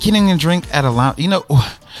getting a drink at a lounge. You know,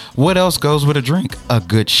 what else goes with a drink? A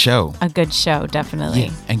good show. A good show, definitely.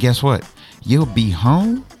 Yeah. And guess what? You'll be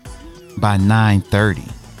home by 9:30.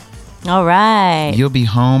 All right. You'll be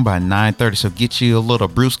home by 9:30. So get you a little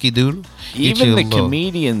brewski doodle. Even the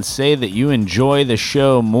comedians say that you enjoy the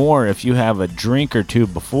show more if you have a drink or two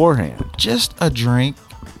beforehand. Just a drink.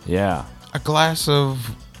 Yeah. A glass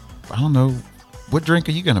of, I don't know, what drink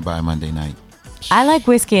are you going to buy Monday night? I like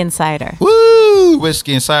whiskey and cider. Woo!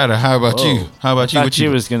 Whiskey and cider. How about you? How about you? I thought she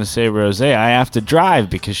was going to say rosé. I have to drive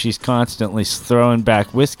because she's constantly throwing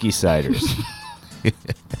back whiskey ciders.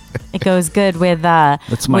 It goes good with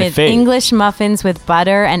That's my with fave. English muffins with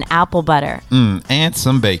butter and apple butter. And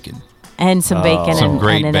some bacon. And some bacon some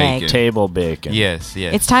great and an bacon. egg. Table bacon. Yes.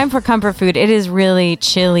 It's time for comfort food. It is really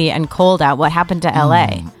chilly and cold out. What happened to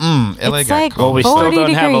LA? LA It's got like- cold. Well, we still 40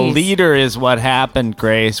 don't have a degrees. leader is what happened,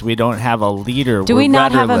 Grace. We don't have a leader. Do We're we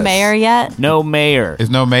not have a rudderless. mayor yet? No mayor.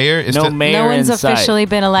 Is no mayor? It's No the- mayor No one's in sight. officially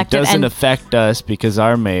been elected. It doesn't and affect us because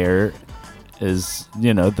our mayor is,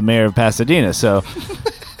 the mayor of Pasadena. So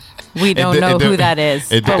we don't know who that is,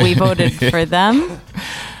 but we voted for them.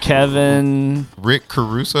 Kevin Rick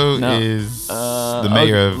Caruso is the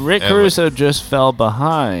mayor of Rick LA. Caruso just fell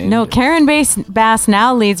behind. No, Karen Bass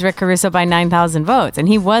now leads Rick Caruso by 9,000 votes, and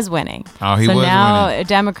he was winning. Oh, he so was now winning. a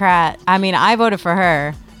Democrat. I mean, I voted for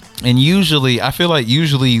her. And I feel like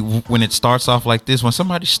when it starts off like this, when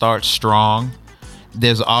somebody starts strong,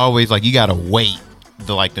 there's always you got to wait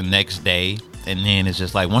the next day. And then it's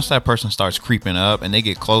just once that person starts creeping up and they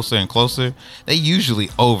get closer and closer, they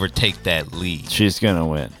usually overtake that lead. She's going to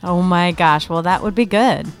win. Oh my gosh! Well, that would be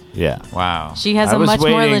good. Yeah. Wow. She has I a was much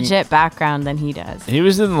more waiting- legit background than he does. He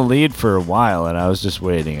was in the lead for a while, and I was just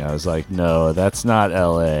waiting. I was like, no, that's not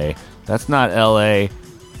L.A. That's not LAAF.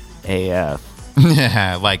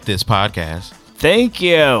 Like this podcast. Thank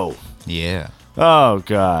you. Yeah. Oh,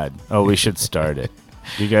 God. Oh, we should start it.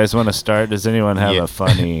 Do you guys want to start? Does anyone have Yeah. a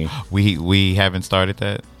funny... We haven't started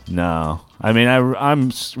that. No. I mean,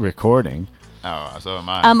 I'm recording. Oh, so am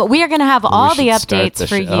I. We are going to have all the should start updates the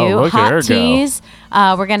for show. you. Oh, look at her Hot go. teas.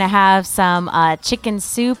 We're going to have some chicken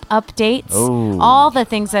soup updates. Ooh. All the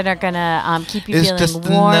things that are going to keep you It's feeling just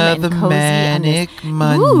warm and another cozy on this manic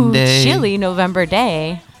Monday. chilly November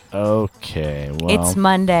day. Okay, well... It's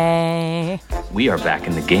Monday. We are back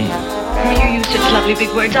in the game. You use such lovely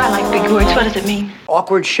big words. I like big words. What does it mean?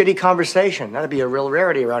 Awkward, shitty conversation. That'd be a real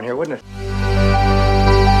rarity around here, wouldn't it?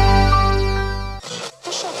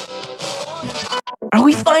 Are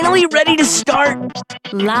we finally ready to start?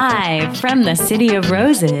 Live from the City of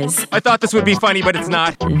Roses, I thought this would be funny, but it's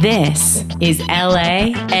not. this is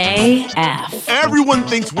LAAF Everyone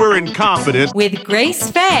thinks we're incompetent. with Grace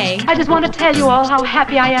Faye I just want to tell you all how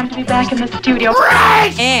happy I am to be back in the studio.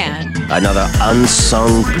 and Another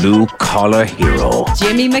unsung blue-collar hero.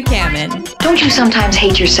 Jimmy Mccammon. Don't you sometimes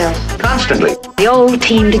hate yourself? Constantly. The old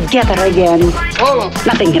team together again.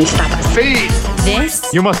 Nothing can stop us.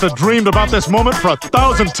 This You must have dreamed about this moment for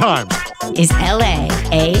 1,000 times. is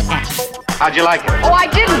LAAF. How'd you like it? Oh, I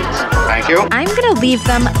didn't. Thank you. I'm going to leave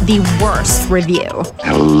them the worst review.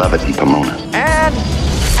 I love it in Pomona. And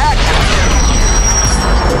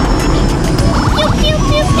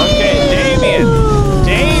Okay,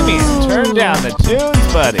 Damien, turn down the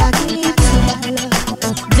tunes, buddy.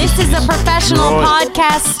 This is a professional Roy.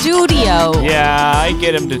 podcast studio. Yeah, I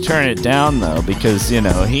get him to turn it down, though, because,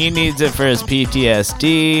 he needs it for his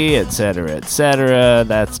PTSD, etc., etc.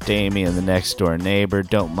 That's Damien, the next-door neighbor.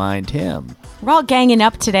 Don't mind him. We're all ganging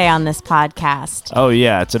up today on this podcast. Oh,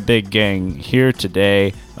 yeah, it's a big gang here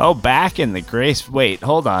today. Oh, back in the Grace... Wait,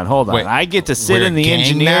 hold on. Wait, I get to sit we're in a the gang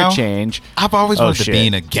engineer now? change. I've always Oh, wanted to shit. be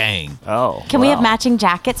in a gang. Oh, Can we have wow. matching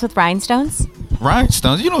jackets with rhinestones?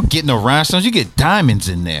 Rhinestones. You don't get no rhinestones. You get diamonds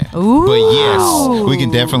in there. Ooh. But yes, we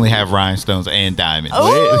can definitely have rhinestones and diamonds.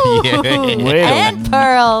 Ooh. Yeah. Wait a And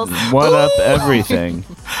pearls. One up everything.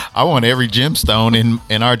 I want every gemstone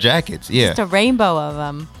in our jackets. Yeah. Just a rainbow of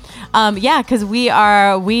them. Yeah, because we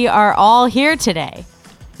are all here today.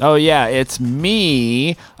 Oh, yeah, it's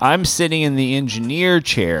me. I'm sitting in the engineer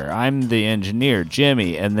chair. I'm the engineer,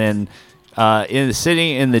 Jimmy. And then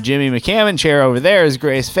sitting in the Jimmy Mccammon chair over there is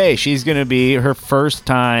Grace Faye. She's going to be her first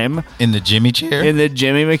time In the Jimmy chair. in the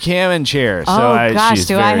Jimmy Mccammon chair. So Oh gosh, she's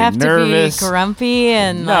do I very have nervous. to be grumpy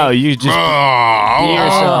and No, you just... I'm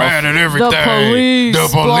yourself. mad at everything. police, The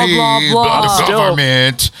blah, blah, police, blah. the Still-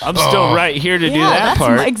 government. I'm still right here to do yeah, that that's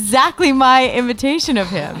part. exactly my imitation of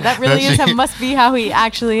him. That really That's is it. must be how he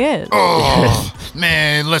actually is. Oh,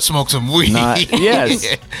 man, let's smoke some weed. Yes.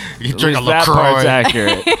 You drink a that part's LaCroix.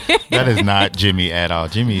 accurate. That is not Jimmy at all.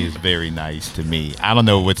 Jimmy is very nice to me. I don't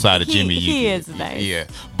know what side of Jimmy you He is nice. Yeah,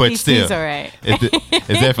 but He still, seems all right. It's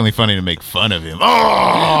definitely funny to make fun of him. Oh,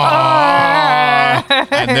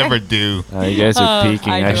 I never do. You guys are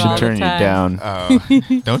peeking. I I do should all turn the you time.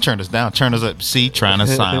 down. Don't turn us down. Turn us up. See, trying to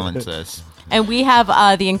silence us. And we have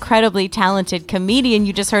the incredibly talented comedian.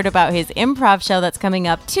 You just heard about his improv show that's coming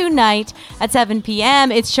up tonight at 7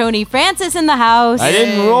 p.m. It's Choni Francis in the house. I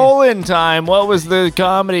didn't roll in time. What was the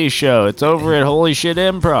comedy show? It's over at Holy Shit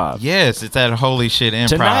Improv. Yes, it's at Holy Shit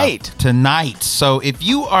Improv. Tonight. So if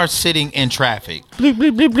you are sitting in traffic Bleep,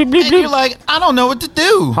 bleep, bleep, bleep, bleep, and you're bleep. like, I don't know what to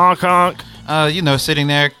do. Honk, honk. Sitting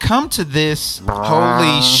there, come to this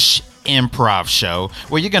Holy Shit Improv show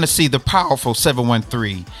where you're going to see the powerful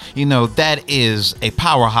 713. That is a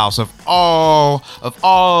powerhouse of all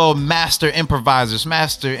master improvisers,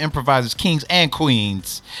 kings and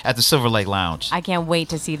queens at the Silver Lake Lounge. I can't wait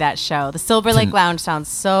to see that show. The Silver Lake Lounge sounds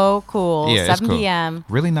so cool. Yeah, it's 7 cool. p.m.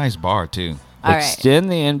 Really nice bar too. All right.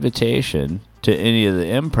 Extend the invitation to any of the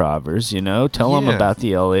improvers, tell them about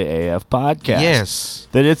the LAAF podcast. Yes.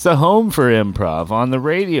 That it's a home for improv on the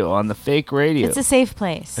radio, on the fake radio. It's a safe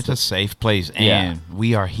place. It's a safe place, and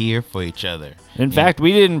we are here for each other. In fact,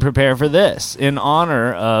 we didn't prepare for this in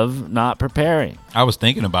honor of not preparing. I was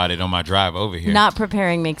thinking about it on my drive over here. Not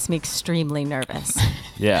preparing makes me extremely nervous.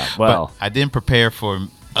 Yeah, well. But I didn't prepare for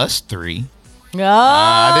us three. Oh,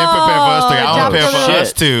 I didn't prepare for us three. I was prepared for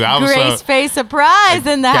us two. I was Grace face surprise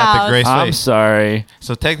in the house. the Grace face. I'm sorry.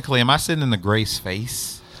 So technically, am I sitting in the Grace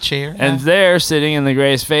face chair? And there, sitting in the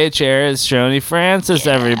Grace Faye chair, is Choni Francis,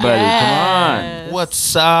 everybody. Come on.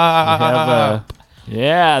 What's We up?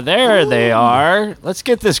 have there they are. Let's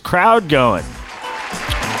get this crowd going.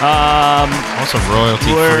 Also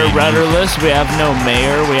royalty We're free. rudderless. We have no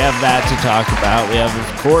mayor. We have that to talk about. We have,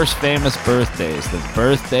 of course, famous birthdays. The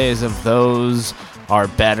birthdays of those are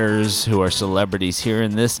betters who are celebrities here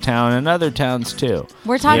in this town and other towns, too.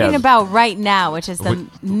 We're talking about right now, which is the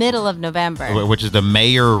middle of November. Which is the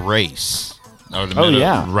mayor race. Or the middle,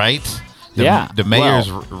 yeah. Right? The mayor's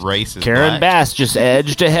race is Karen black. Bass just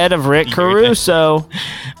edged ahead of Rick Caruso.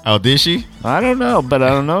 Oh, did she? I don't know, but I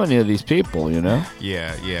don't know any of these people,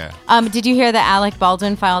 Yeah. Did you hear that Alec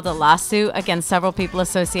Baldwin filed a lawsuit against several people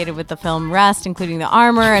associated with the film Rust, including the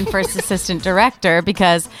armor and first assistant director,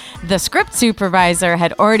 because the script supervisor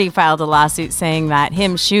had already filed a lawsuit saying that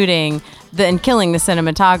him shooting and killing the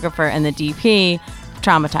cinematographer and the DP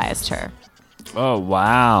traumatized her. Oh,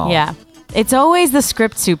 wow. Yeah. It's always the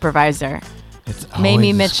script supervisor. It's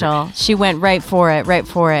Mamie always Mitchell. She went right for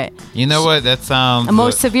it. You know what? That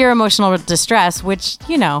sounds... Severe emotional distress, which,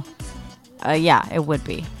 it would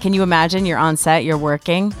be. Can you imagine you're on set, you're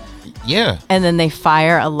working, Yeah. and then they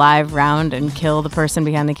fire a live round and kill the person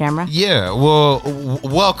behind the camera? Yeah. Well,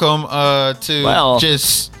 welcome to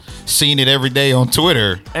just seeing it every day on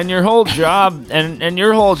Twitter. And your whole job and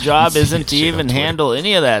your whole job isn't to even handle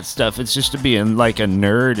any of that stuff. It's just to be like a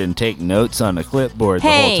nerd and take notes on a clipboard the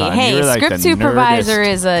whole time. You're like script the supervisor nerdest.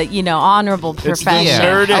 is a honorable It's profession. the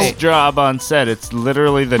nerdest job on set. It's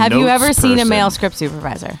literally the Have you notes ever seen a person. male script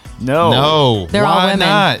supervisor? No. They're all Why women.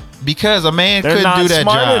 not? Because a man They're couldn't not do that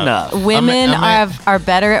smart job. enough. Women A man- are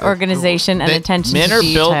better at organization and attention Men to are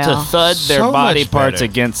detail. built to thud their So body much parts better.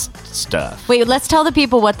 against stuff. Wait, let's tell the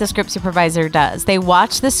people what the script supervisor does. They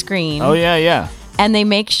watch the screen. Oh yeah. And they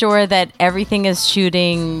make sure that everything is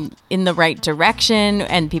shooting in the right direction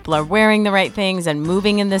and people are wearing the right things and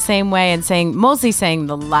moving in the same way and mostly saying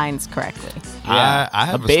the lines correctly. I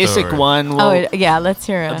have a basic story. one will Let's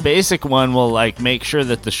hear it. A basic one will make sure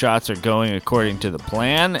that the shots are going according to the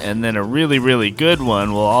plan, and then a really, really good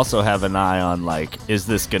one will also have an eye on is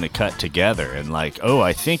this going to cut together? And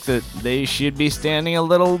I think that they should be standing a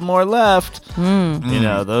little more left.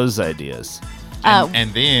 Those ideas.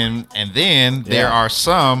 And then there are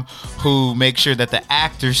some who make sure that the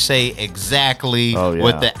actors say exactly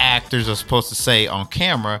what the actors are supposed to say on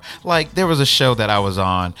camera. Like there was a show that I was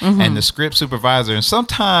on, and the script supervisor, and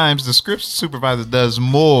sometimes the script supervisor does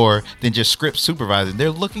more than just script supervising. They're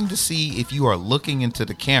looking to see if you are looking into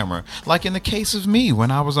the camera. Like in the case of me when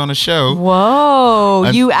I was on a show. Whoa,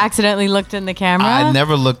 you accidentally looked in the camera? I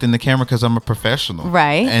never looked in the camera because I'm a professional.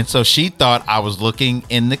 Right. And so she thought I was looking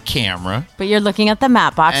in the camera. But you're looking at the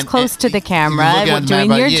matte box close to the camera, looking at the doing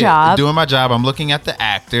map, your job. Doing my job. I'm looking at the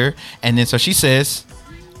actor. And then so she says,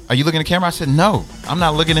 "Are you looking at the camera?" I said, "No, I'm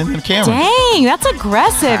not looking in the camera." Dang, that's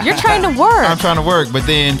aggressive. You're trying to work. I'm trying to work. But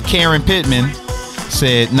then Karen Pittman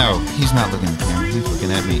said, "No, he's not looking at the camera. He's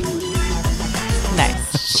looking at me."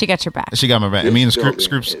 Nice. She got your back. She got my back. Me and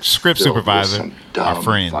the script supervisor are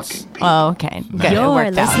friends. Oh, okay. Good.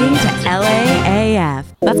 You're listening to LAAF.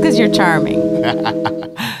 That's because you're charming.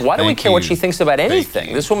 Why do we care what she thinks about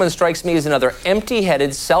anything? This woman strikes me as another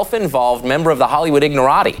empty-headed, self-involved member of the Hollywood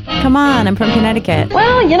ignorati. Come on, I'm from Connecticut.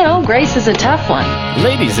 Well, Grace is a tough one.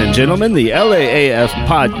 Ladies and gentlemen, the LAAF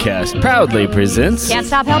podcast proudly presents... Can't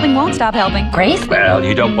stop helping, won't stop helping. Grace? Well,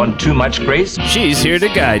 you don't want too much, Grace. She's here to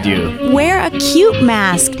guide you. Wear a cute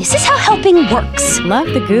mask. This is how helping works. Love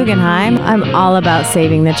the Guggenheim. I'm all about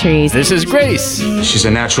saving the trees. This is Grace. She's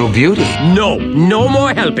a natural beauty. No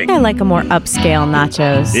more helping. I like a more upscale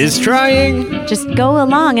nachos. Is trying Just go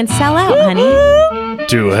along and sell out, honey.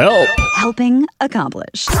 to help. Helping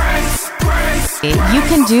accomplished. You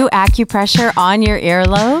can do acupressure on your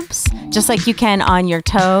earlobes, just like you can on your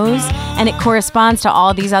toes, and it corresponds to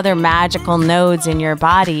all these other magical nodes in your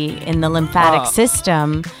body in the lymphatic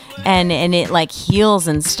system, and it like heals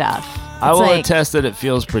and stuff. I will like attest that it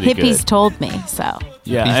feels pretty hippies good. told me so.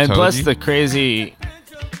 Yeah, Hippies and told plus you?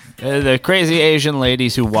 the crazy Asian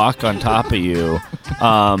ladies who walk on top of you,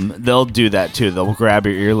 they'll do that too. They'll grab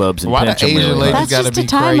your earlobes and Why pinch the them Asian really ladies hard. That's gotta just a be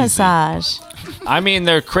Thai crazy? massage. I mean,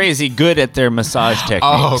 they're crazy good at their massage techniques.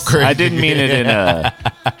 Oh, crazy. I didn't mean it in a.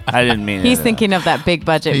 I didn't mean it. He's in a- thinking of that big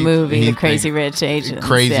budget He- movie, he Crazy think- Rich Asians.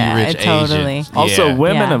 Crazy yeah, Rich totally. Asians. Also, Yeah.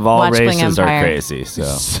 women Yeah. of all Watch Bling races are Empire. crazy. So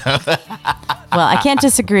Well, I can't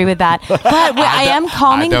disagree with that, but I am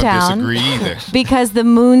calming I don't down disagree either. because the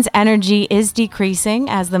moon's energy is decreasing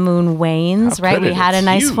as the moon wanes. How Right? could We it? had a It's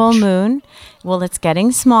nice huge. full moon. Well, it's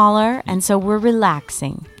getting smaller, and so we're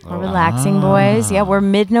relaxing. We're relaxing, boys. Yeah, we're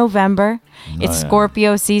mid-November. It's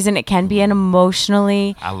Scorpio season. It can be an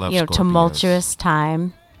emotionally, I love Scorpios. tumultuous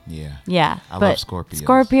time. Yeah. Yeah, I but love Scorpios.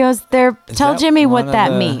 Scorpios, they're tell that Jimmy one what of that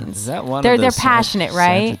the- means. is that one of they're the passionate,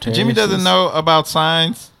 right? Jimmy doesn't know about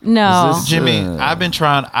signs. No. Is this- Jimmy, I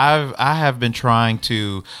have been trying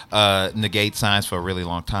to negate signs for a really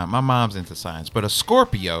long time. My mom's into signs, but a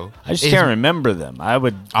Scorpio. I just can't remember them. I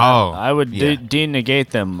would. Oh, I would yeah. denegate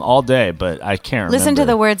them all day, but I can't remember. Listen to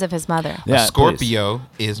the words of his mother. Yeah, A Scorpio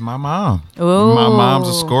is my mom. Ooh. My mom's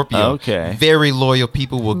a Scorpio. Okay. Very loyal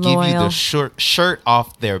people will give you Loyal. the shirt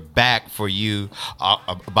off their back for you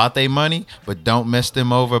about their money, but don't mess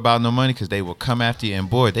them over about no money because they will come after you. And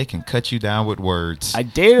boy, they can cut you down with words. I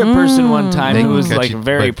dated a person one time They who can was cut like you, a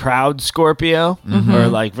very but- proud Scorpio, or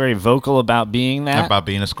like very vocal about being that. About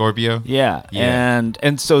being a Scorpio. Yeah. Yeah.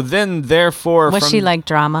 And so then therefore Was she like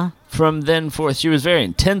drama? from then forth she was a very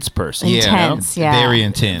intense person. Yeah. Intense, yeah. Very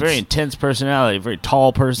intense. Very intense personality, very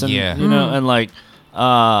tall person. Yeah. You know, and like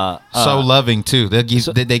So loving too. They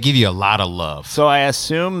give you a lot of love so I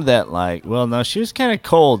assume that like, well, no, she was kind of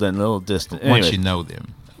cold and a little distant. once Anyway, you know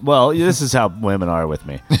them. well, this is how women are with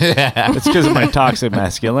me. It's because of my toxic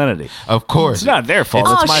masculinity. Of course. It's not their fault.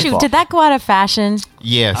 Oh it's my shoot! fault. Did that go out of fashion?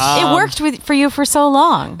 Yes. It worked for you for so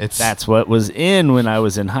long. it's That's what was in when I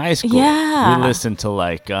was in high school. Yeah. We listened to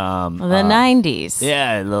like the '90s.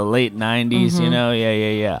 yeah, the late '90s. You know,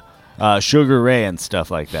 yeah. Sugar Ray and stuff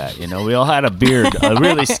like that. You know, we all had a beard, a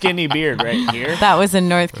really skinny beard right here. That was in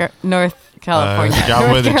North California. did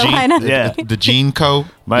y'all wear North Carolina. Yeah. the Gene Co.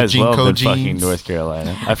 Might the as Gene well Co have been fucking jeans. North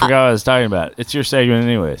Carolina. I forgot what I was talking about. It's your segment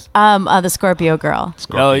anyways. The Scorpio girl.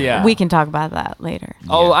 Oh, yeah. We can talk about that later.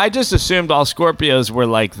 Oh, I just assumed all Scorpios were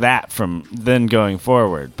like that from then going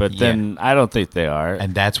forward. But then I don't think they are.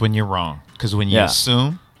 And that's when you're wrong. Because when you Yeah.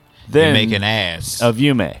 assume, then you make an ass of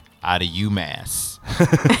Yume. out of UMass.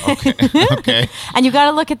 Okay. And you got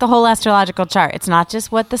to look at the whole astrological chart. It's not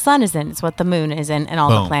just what the sun is in; it's what the moon is in, and all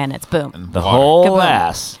the Boom. planets. Boom. And The water. whole Kaboom.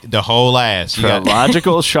 ass. The whole ass. You got,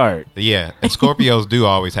 Logical chart. yeah. And Scorpios do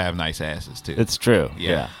always have nice asses too. It's true.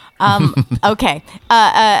 Yeah. Okay.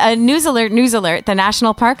 A news alert. The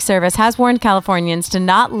National Park Service has warned Californians to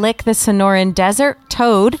not lick the Sonoran desert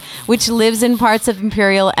toad, which lives in parts of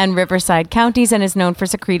Imperial and Riverside counties and is known for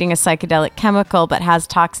secreting a psychedelic chemical but has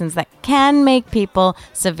toxins that can make people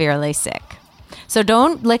severely sick. So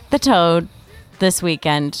don't lick the toad this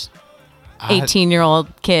weekend. 18-year-old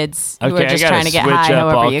kids who Okay, are just I gotta trying to get switch high up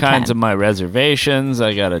however all you kinds can. of my reservations.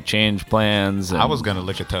 I gotta change plans. I was gonna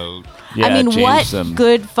lick a toad. Yeah, I mean, change what some-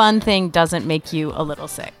 good fun thing doesn't make you a little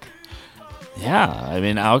sick? Yeah, I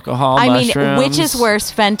mean alcohol. I mean, mushrooms. which is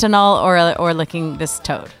worse, fentanyl or licking this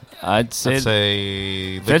toad? I'd say, I'd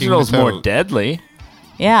say licking fentanyl's the more toad. deadly.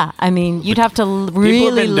 Yeah, I mean, you'd have to People have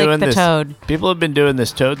really been lick doing the this. toad. People have been doing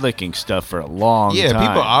this toad licking stuff for a long Yeah, time.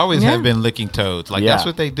 people always Yeah. have been licking toads. Like Yeah. that's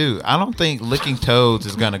what they do. I don't think licking toads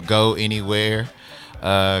is gonna go anywhere.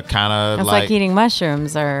 Kind of It's like eating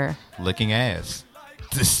mushrooms or licking ass.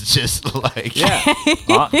 It's just like yeah.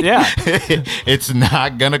 it's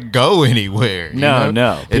not gonna go anywhere.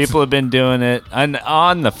 No. People have been doing it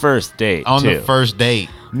on the first date. The first date.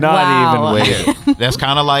 Not even waiting. That's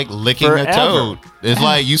kind of like licking Forever. a toad. It's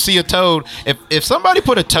like you see a toad. If somebody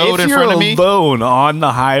put a toad in front of me, if you're alone on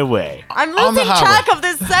the highway, I'm losing track of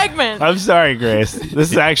this segment. I'm sorry, Grace.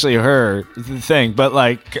 This is actually her thing, but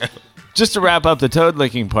like. Just to wrap up the toad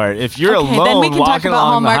licking part, if you're alone walking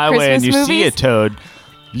along the highway and you see a toad,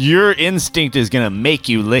 your instinct is going to make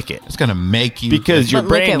you lick it. It's going to make you. Because your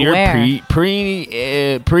brain, your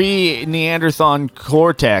pre-Neanderthal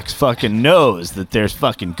cortex fucking knows that there's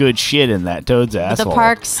fucking good shit in that toad's asshole. The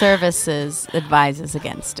Park Services advises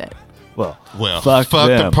against it. Well, fuck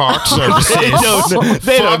the Park Services.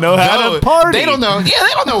 They don't know how to party. They don't know. Yeah,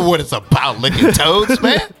 they don't know what it's about licking toads,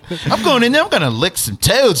 man. I'm going in there. I'm going to lick some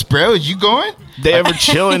toads, bro. You going? They ever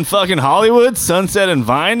chill in fucking Hollywood, Sunset and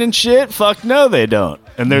Vine and shit? Fuck no, they don't.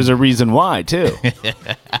 And there's a reason why, too.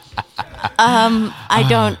 I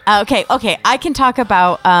don't. Okay. I can talk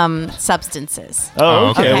about substances. Oh,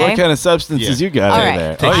 okay. What kind of substances you got over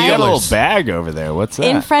there? Oh, you got a little bag over there. What's that?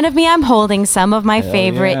 In front of me, I'm holding some of my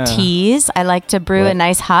favorite teas. I like to brew a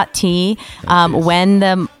nice hot tea when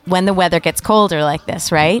the weather gets colder like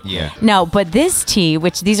this, right? Yeah. No, but this tea,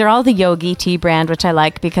 which these are all the Yogi tea brand, which I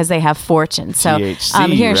like because they have fortune. So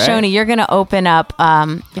THC, here, right? Shoni, you're gonna open up.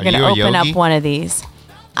 You're gonna open up one of these.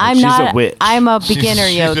 I'm not. A witch. I'm a beginner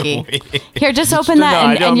yogi. Here, just open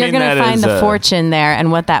that, and you're gonna find the fortune there and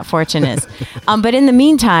what that fortune is. But in the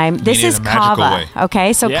meantime, this is kava.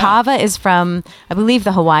 Okay, so kava is from, I believe,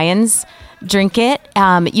 the Hawaiians drink it.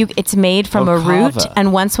 It's made from a root,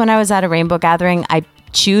 and once when I was at a rainbow gathering, I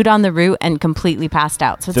chewed on the root and completely passed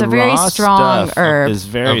out. So it's a very strong herb. It's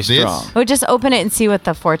very strong. Oh, just open it and see what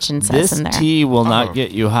the fortune says in there. This tea will not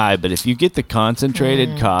get you high, but if you get the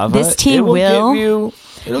concentrated kava, this tea will.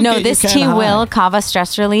 This tea will kava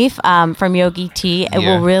stress relief from Yogi Tea. It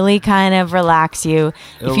will really kind of relax you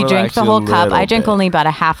if you drink the whole cup. I drink only about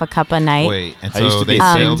a half a cup a night. Wait, and I used to be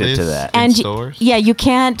addicted to that. And stores? You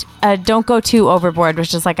can't don't go too overboard,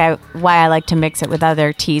 which is like why I like to mix it with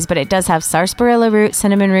other teas. But it does have sarsaparilla root,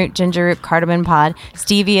 cinnamon root, ginger root, cardamom pod,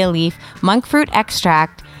 stevia leaf, monk fruit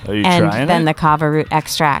extract, and then the kava root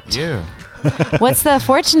extract. Yeah. What's the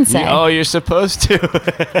fortune say? Oh, you're supposed to.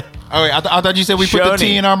 Oh, wait, I thought you said we put the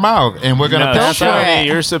tea in our mouth and we're going to pass for out. it.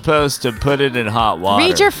 You're supposed to put it in hot water.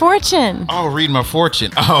 Read your fortune. Oh, read my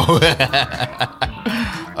fortune. Oh.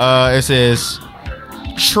 It says,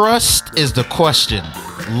 trust is the question.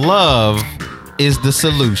 Love is the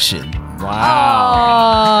solution.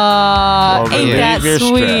 Wow. Oh, ain't that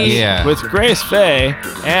sweet? Yeah. With Grace Faye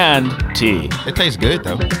and tea. It tastes good,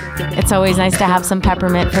 though. It's always nice to have some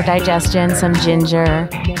peppermint for digestion, some ginger.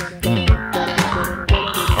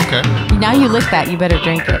 Okay. Now you lick that, you better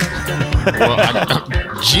drink it. Well,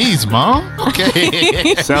 jeez, Mom.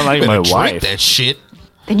 Okay. Sound like my wife. Drink that shit.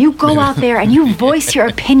 Then you go out there and you voice your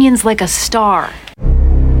opinions like a star.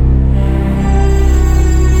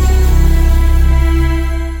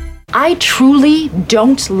 I truly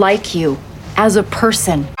don't like you as a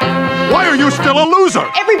person. Why are you still a loser?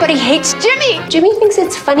 Everybody hates Jimmy. Jimmy thinks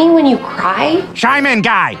it's funny when you cry. Chime in,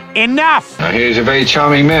 guy. Enough. He's a very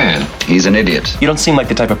charming man. He's an idiot. You don't seem like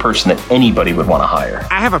the type of person that anybody would want to hire.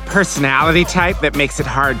 I have a personality type that makes it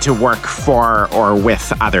hard to work for or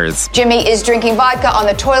with others. Jimmy is drinking vodka on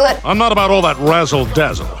the toilet. I'm not about all that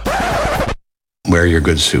razzle-dazzle. Wear your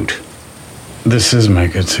good suit. This is my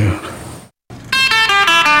good suit.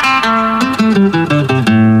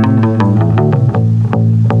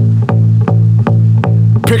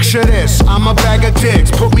 Picture this, I'm a bag of dicks,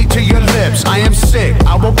 put me to your lips. I am sick,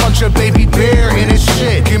 I will punch a baby bear in his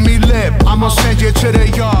shit. Give me lip, I'ma send you to the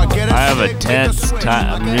yard. I have a tense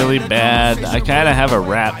time, I'm really bad. I kind of have a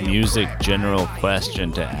rap music general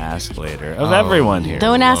question to ask later of everyone here.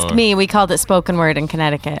 Don't ask me, we called it spoken word in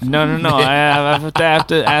Connecticut. No, I have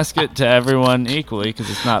to ask it to everyone equally because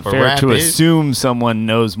it's not fair to assume someone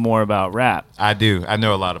knows more about rap. I do, I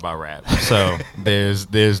know a lot about rap. So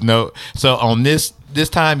there's no, so on this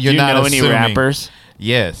time you're not assuming. Do you know any rappers?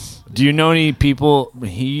 Yes. Do you know any people?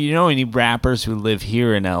 You know any rappers who live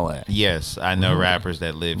here in LA? Yes, I know rappers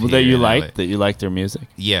that live here. That you like? That you like their music?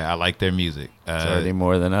 Yeah, I like their music. It's already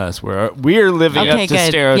more than us. We're living up to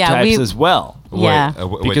stereotypes as well. Yeah,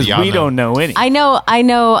 because we don't know any. I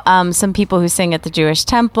know some people who sing at the Jewish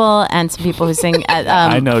temple and some people who sing at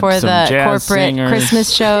for the corporate singers.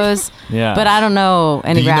 Christmas shows. Yeah, but I don't know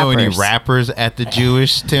any rappers. Do you know any rappers at the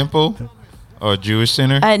Jewish temple? Or Jewish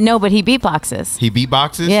Center? No, but he beatboxes. He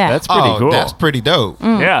beatboxes? Yeah. That's pretty cool. That's pretty dope.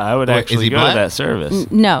 Yeah, I would actually go black? to that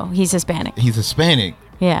service. No, he's Hispanic. He's Hispanic.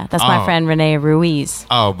 Yeah, that's my friend Renee Ruiz.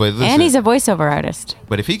 Oh, but listen, and he's a voiceover artist.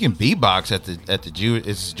 But if he can beatbox at the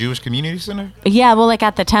Jewish Community Center? Yeah, well, like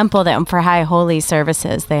at the temple that for high holy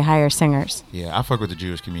services, they hire singers. Yeah, I fuck with the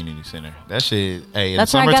Jewish Community Center. That shit. Hey,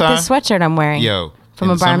 that's where I got this sweatshirt I'm wearing. Yo,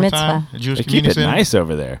 from a bar mitzvah. The Jewish they Community keep it Center, nice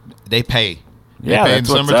over there. They pay. Yeah, pay that's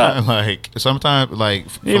in what's summertime, up.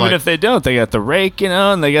 Even if they don't, they got the rake,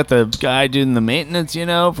 and they got the guy doing the maintenance,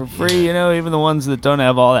 for free, Even the ones that don't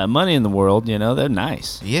have all that money in the world, they're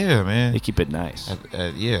nice. Yeah, man. They keep it nice.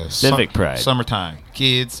 Yeah. Civic pride. Summertime.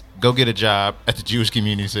 Kids, go get a job at the Jewish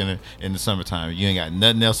Community Center in the summertime. You ain't got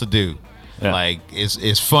nothing else to do. Yeah. Like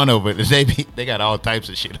it's fun over there. They got all types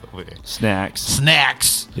of shit over there.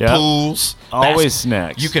 Snacks, yep. Pools, always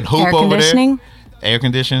snacks. You can hoop over there. Air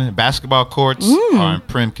conditioning, basketball courts are in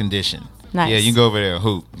prim condition. Nice. Yeah, you can go over there and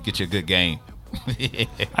hoop, get you a good game.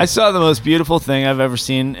 I saw the most beautiful thing I've ever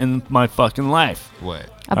seen in my fucking life. What?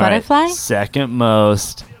 A butterfly? Second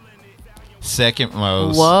most.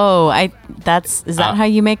 Whoa! Is that how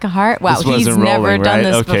you make a heart? Wow, he's never done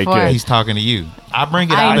this before. Good. He's talking to you. I bring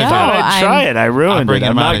it out. I thought I'd try it. I ruined it.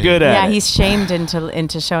 I'm not good at it. Yeah, he's shamed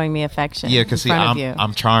into showing me affection. Yeah, because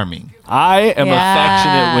I'm charming. I am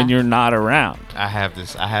affectionate when you're not around. I have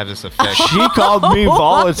this affection. She called me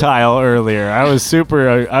volatile earlier. I was super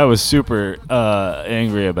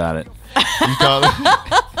angry about it. You called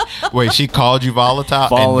it? Wait, she called you volatile?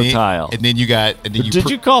 Volatile. And then you Did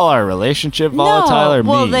you call our relationship volatile or me?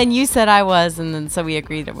 Well, then you said I was, and then so we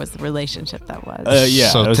agreed it was the relationship that was. Yeah.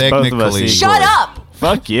 So technically, shut up.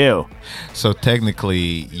 Fuck you. So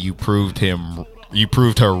technically, you proved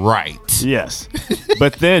her right. Yes.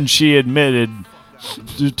 But then she admitted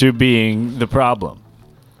to being the problem.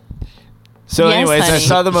 So, anyways, honey. I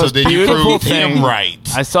saw the most beautiful thing. Right.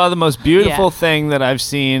 I saw the most beautiful thing that I've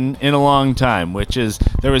seen in a long time, which is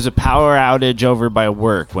there was a power outage over by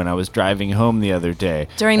work when I was driving home the other day.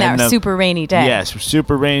 During that super rainy day. Yes,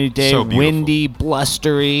 super rainy day, so windy,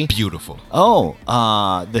 blustery. Beautiful. Oh,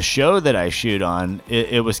 the show that I shoot on,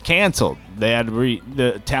 it was canceled. They had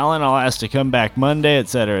the talent all asked to come back Monday, et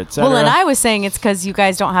cetera, et cetera. Well, and I was saying it's because you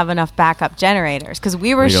guys don't have enough backup generators. Because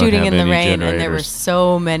we were shooting in the rain, and there were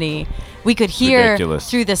so many. We could hear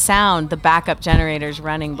through the sound the backup generators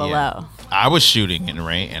running below. Yeah. I was shooting in the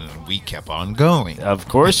rain, and we kept on going. Of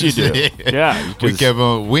course you do. Yeah, we kept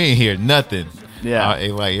on. We ain't hear nothing. Yeah,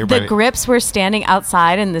 the grips were standing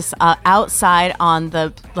outside in this outside on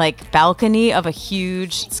the balcony of a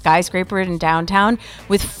huge skyscraper in downtown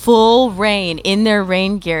with full rain in their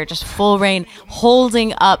rain gear, just full rain,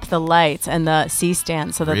 holding up the lights and the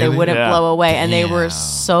C-stand so that they wouldn't blow away. Damn. And they were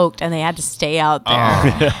soaked, and they had to stay out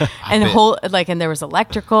there. And and there was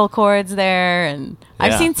electrical cords there, and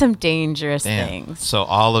I've seen some dangerous things. So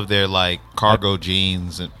all of their cargo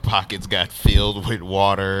jeans and pockets got filled with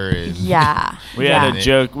water. And We had a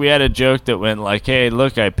joke. We had a joke that went like, "Hey,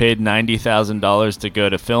 look, I paid $90,000 to go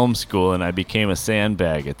to film school, and I became a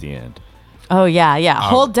sandbag at the end." Oh yeah.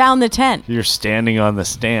 Hold down the tent. You're standing on the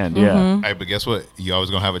stand. Mm-hmm. Yeah. Hey, but guess what? You always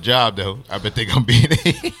gonna have a job though. I bet they're gonna be in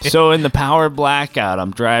it. So in the power blackout,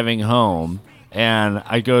 I'm driving home. And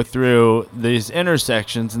I go through these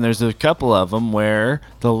intersections, and there's a couple of them where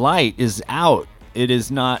the light is out. It is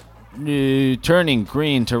not turning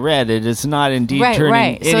green to red. It is not indeed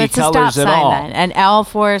turning any so it's colors a stop at all. sign then. And all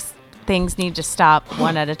four things need to stop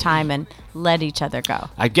one at a time and let each other go.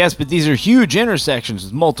 I guess, but these are huge intersections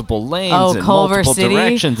with multiple lanes and Culver multiple City?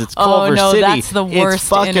 directions. It's Culver City. That's the worst It's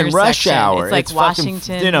fucking rush hour. It's like it's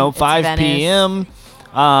Washington. Fucking, 5 Venice. p.m.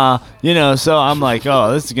 So I'm like,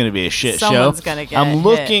 oh, this is gonna be a shit Someone's show. Gonna get I'm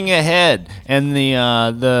looking ahead, and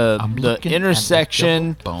the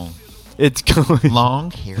intersection. It's going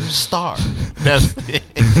long hair star. That's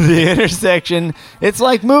the intersection. It's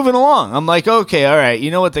like moving along. I'm like, okay, all right.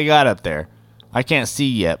 You know what they got up there? I can't see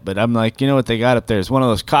yet, but I'm like, you know what they got up there is one of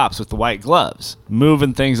those cops with the white gloves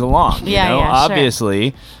moving things along.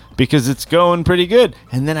 Obviously. Sure. Because it's going pretty good.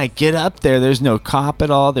 And then I get up there. There's no cop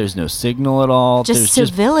at all. There's no signal at all. Just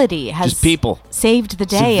civility has just people. Saved the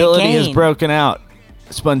day Civility again. has broken out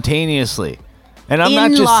spontaneously. And I'm in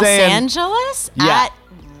not just Los saying... Angeles? At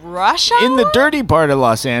rush hour? In the dirty part of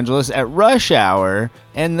Los Angeles at rush hour.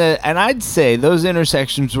 And I'd say those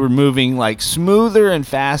intersections were moving smoother and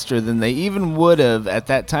faster than they even would have at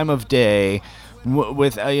that time of day...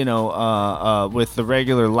 with the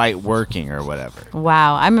regular light working or whatever.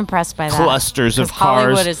 Wow, I'm impressed by that. Clusters of cars.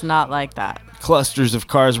 Hollywood is not like that. Clusters of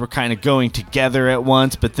cars were kind of going together at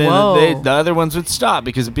once, but then the other ones would stop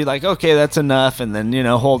because it'd be like, okay, that's enough, and then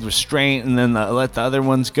hold restraint, and then let the other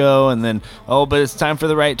ones go, and then but it's time for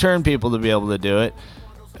the right turn people to be able to do it.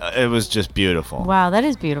 it was just beautiful. Wow, that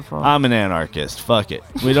is beautiful. I'm an anarchist. Fuck it.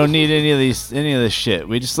 We don't need any of this shit.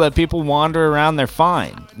 We just let people wander around. They're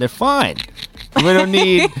fine. They're fine. We don't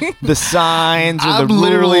need the signs or the rules. I'm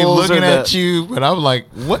literally looking at you, but I'm like,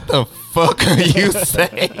 what the fuck are you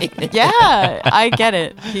saying? Yeah, I get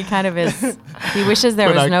it. He kind of is. He wishes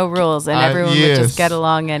there was no rules and everyone would just get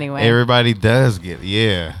along anyway. Everybody does get,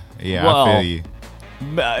 yeah, well, I feel you.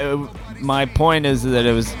 My point is that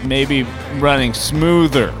it was maybe running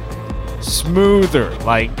smoother.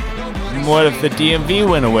 Like, what if the DMV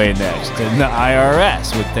went away next and the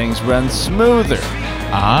IRS? Would things run smoother?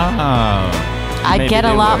 I'd get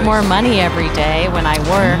a lot more money every day when I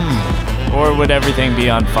work. Or would everything be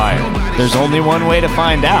on fire? There's only one way to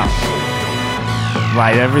find out.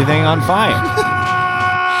 Light everything on fire.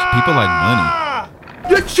 People like money.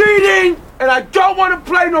 You're cheating, and I don't want to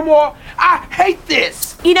play no more. I hate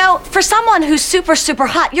this. You know, for someone who's super, super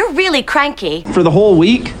hot, you're really cranky. For the whole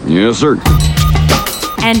week? Yes, sir.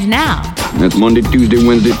 And now, That's Monday, Tuesday,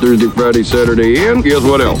 Wednesday, Thursday, Friday, Saturday, and guess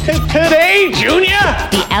what else? Today, Junior?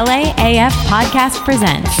 the LAAF podcast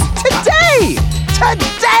presents. Today!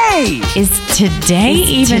 Is today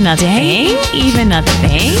even a thing? Even a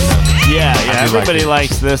thing? Yeah, everybody like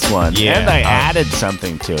likes this one. Yeah. And I added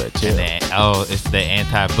something to it, too. It's the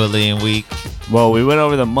anti-bullying week. Well, we went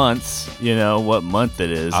over the months, what month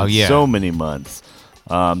it is. Oh, It's yeah. so many months.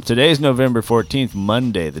 Today's November 14th,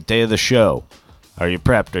 Monday, the day of the show. Are you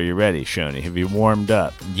prepped? Are you ready, Choni? Have you warmed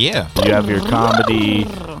up? Yeah. Do you have your comedy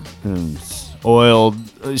oiled,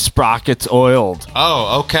 sprockets oiled?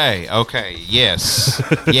 Oh, okay. Yes.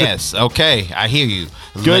 Yes, okay. I hear you.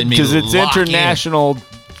 Good, because it's International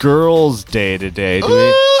Girls' Day today.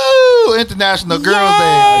 Ooh, International Girls'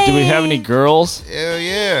 Day. Do we have any girls? Hell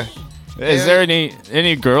yeah. Is there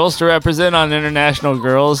any girls to represent on International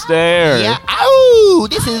Girls' Day? Or? Yeah. Oh,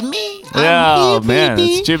 this is me. Yeah, man,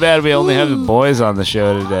 it's too bad we only have the boys on the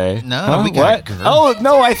show today. No, we got a girl. Oh,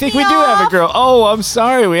 no, I think we do have a girl. Oh, I'm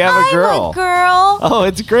sorry, we have a girl. I'm a girl. Oh,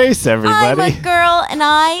 it's Grace, everybody. I'm a girl, and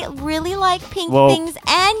I really like pink things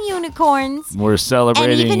and unicorns. We're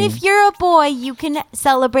celebrating. And even if you're a boy, you can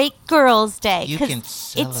celebrate Girls' Day. You can it's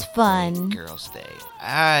celebrate fun. Girls' Day.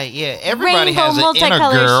 Yeah, everybody Rainbow has an inner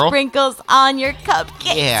multicolored girl. sprinkles on your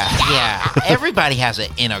cupcake. Yeah. Everybody has an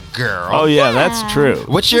inner girl. Oh, yeah, that's true.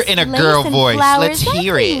 What's your inner girl voice? Let's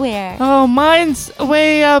hear it. Oh, mine's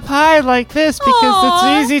way up high like this because it's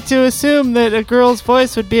easy to assume that a girl's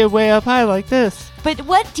voice would be way up high like this. But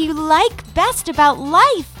what do you like best about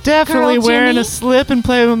life? Definitely girl wearing Jimmy? a slip and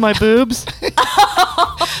playing with my boobs.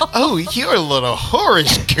 Oh, you're a little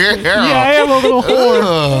whorish girl. Yeah, I am a little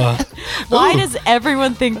whore. Why does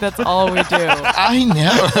everyone think that's all we do? I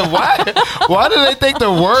know. Why do they think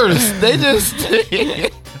the worst? They just...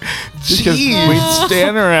 Because we'd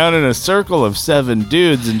stand around in a circle of 7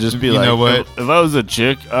 dudes and just be You like, know what? If I was a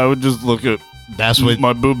chick, I would just look at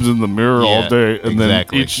my boobs in the mirror all day. And then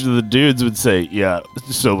each of the dudes would say, yeah,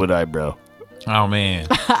 so would I, bro. Oh, man.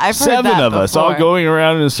 I've heard 7 that of us all before. going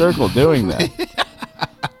around in a circle doing that.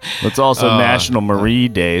 It's also National Marie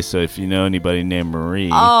Day, so if you know anybody named Marie,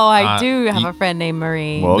 Oh, I do have a friend named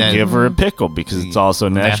Marie. well, give her a pickle because it's also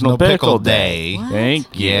National Pickle Day.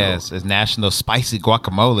 Thank you. Yes, it's National Spicy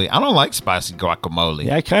Guacamole. I don't like spicy guacamole.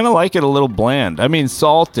 Yeah, I kind of like it a little bland. I mean,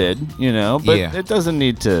 salted, but it doesn't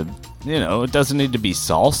need to, it doesn't need to be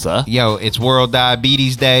salsa. Yo, it's World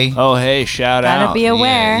Diabetes Day. Oh, hey, shout out. Gotta be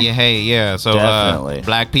aware. Yeah. So, Definitely.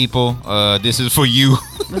 black people, this is for you.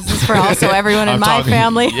 This is for also everyone in I'm my talking-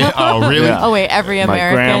 family. Yeah, oh, really? Yeah. Oh, wait, every My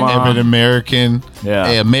American. grandma. Every American. Yeah.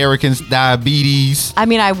 Americans diabetes. I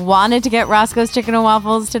mean, I wanted to get Roscoe's Chicken and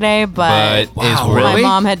Waffles today, but It's my really.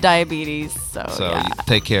 mom had diabetes, so So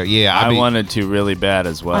take care. Yeah, I wanted to really bad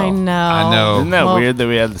as well. I know. I know. Isn't that Well, weird that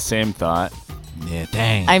we had the same thought? Yeah,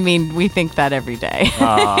 dang. I mean, we think that every day.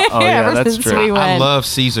 Oh, yeah, Ever that's since true. we went. I love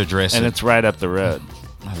Caesar dressing. And it's right up the road.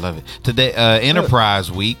 I love it. Today, Enterprise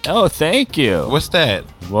Week. Oh, thank you. What's that?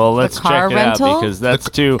 Well, let's car check it out rental? because that's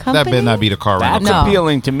too. That better not be the car rental. That's No.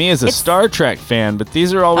 appealing to me as a Star Trek fan, but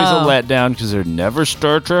these are always a letdown because they're never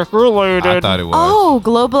Star Trek related. I thought it was. Oh,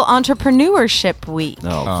 Global Entrepreneurship Week.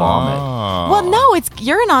 No, vomit. Well, no,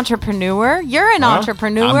 you're an entrepreneur. You're an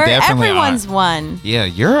entrepreneur. I'm definitely Everyone's one. Yeah,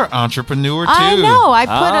 you're an entrepreneur too. I know. I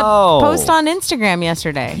put Oh. a post on Instagram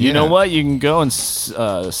yesterday. You know what? You can go and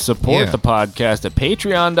support the podcast at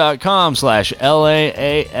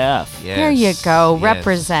patreon.com/LAAF. Yes. There you go. Yes.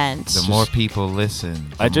 Represent. The more people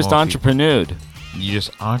listen. I just entrepreneured. You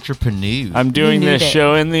just entrepreneur. I'm doing You this need it.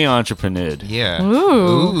 show in the entrepreneured. Yeah.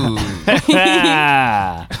 Ooh.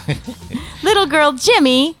 Little girl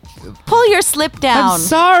Jimmy, pull your slip down. I'm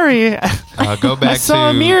sorry. Go back I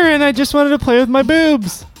saw to a mirror and I just wanted to play with my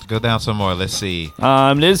boobs. Go down some more. Let's see.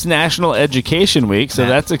 It is National Education Week, so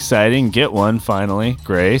that's exciting. Get one finally.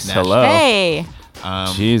 Grace, hello. Hey.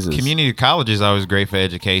 Jesus. Community college is always great for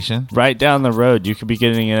education. Right down the road, you could be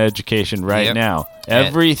getting an education right now.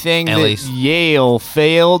 Everything that Yale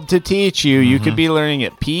failed to teach you, you could be learning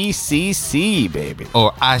at PCC, baby.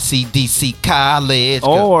 Or ICDC College.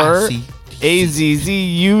 Or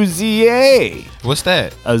AZZUZA. What's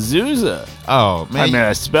that? Azusa. Oh, man. I mean,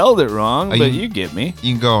 I spelled it wrong, but you get me.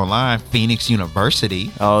 You can go online, Phoenix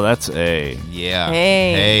University. Oh, that's A. Yeah.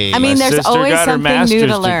 Hey. I mean, My there's sister always got her something master's new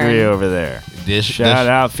to learn. degree over there. Shout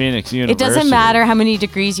out Phoenix University. It doesn't matter how many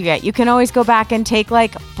degrees you get. You can always go back and take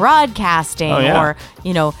like broadcasting or,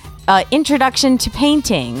 introduction to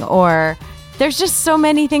painting, or there's just so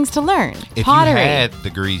many things to learn. If Pottery. you had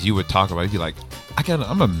degrees, you would talk about it. You'd be like,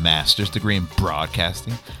 I'm a master's degree in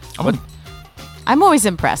broadcasting. I'm always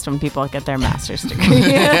impressed when people get their master's degree. Me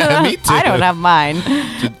too. I don't have mine.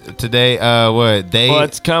 Today, what day?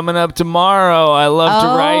 What's coming up tomorrow? I love to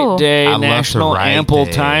write day. I love to National write Ample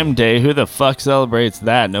day. Time Day. Who the fuck celebrates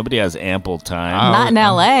that? Nobody has ample time. Not in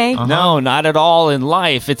LA. No, not at all in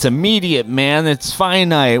life. It's immediate, man. It's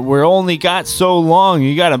finite. We're only got so long.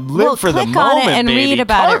 You got to live for the click moment, on it and baby. read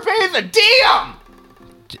about it. Carpe the diem!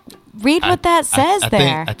 Read what that says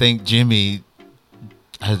there. I think Jimmy.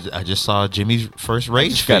 I just saw Jimmy's first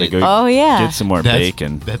rage Gotta fit. go yeah. get some more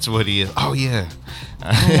bacon. That's what he is. Oh yeah.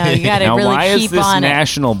 I know, you gotta now, really why keep is this on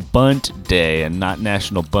National Bunt Day and not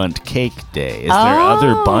National Bunt Cake Day? Is there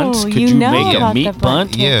other bunts? Could you make a about meat the bunt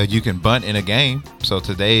bunt? Yeah, you can bunt in a game. So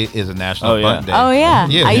today is a National Bunt Day. Oh yeah.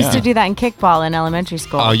 Yeah, I used to do that in kickball in elementary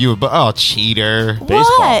school. Oh, you were cheater.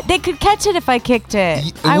 What? They could catch it if I kicked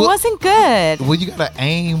it. I wasn't good. Well, you gotta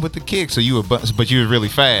aim with the kick, so you were, but you were really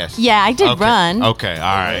fast. Yeah, I did run. Okay,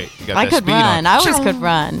 all right. You got I that could speed run. on. I always could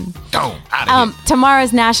run. Go out of here.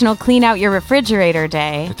 Tomorrow's National Clean Out Your Refrigerator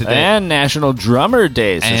Day. And National Drummer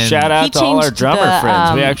Day. So And shout out He to all our changed drummer the,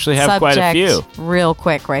 friends. We actually have quite a few. subject real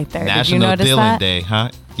quick right there. National Did you notice Dylan that? Day, huh?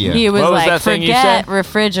 Yeah. He was What was like, that thing you forget said?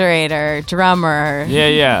 refrigerator, drummer.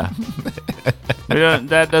 Yeah.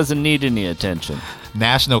 That doesn't need any attention.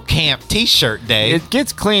 National Camp T-Shirt Day. It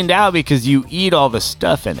gets cleaned out because you eat all the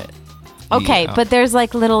stuff in it. Okay, but there's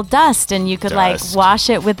like little dust, and you could like Dust. wash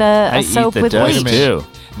it with a soap with bleach. too.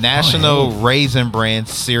 National Raisin Bran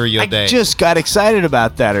Cereal Day. I just got excited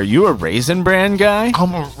about that. Are you a Raisin Bran guy?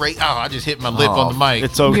 I'm a I just hit my lip on the mic.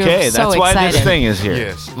 It's okay. You're so That's why this excited. thing is here.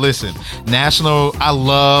 Yes. Listen, I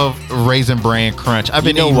love Raisin Bran Crunch. I've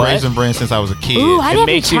been You know eating what? Raisin Bran since I was a kid. Ooh, I It haven't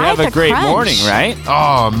makes you tried have a the great crunch. morning, right?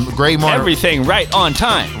 Oh, great morning. Everything right on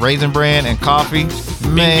time. Raisin Bran and coffee.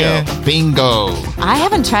 Man, bingo. I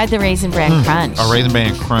haven't tried the Raisin Bran Crunch. A Raisin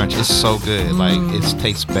Bran Crunch is so good. Like, it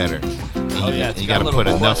tastes better. You got to put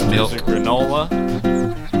enough milk. Granola.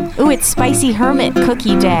 Ooh, it's Spicy Hermit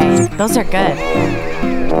Cookie Day. Those are good.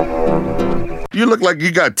 You look like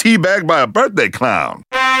you got teabagged by a birthday clown.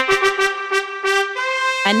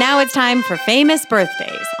 And now it's time for famous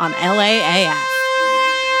birthdays on LAAF.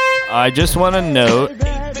 I just want to note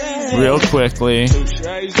real quickly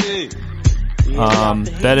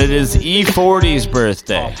that it is E40's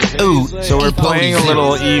birthday. Ooh, So we're playing a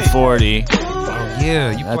little E40.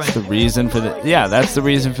 Yeah, That's the reason for the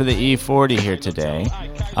E40 here today.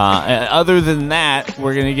 Other than that,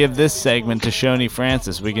 we're gonna give this segment to Choni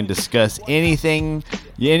Francis. We can discuss anything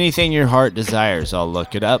your heart desires. I'll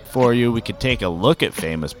look it up for you. We could take a look at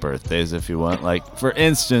famous birthdays if you want. Like for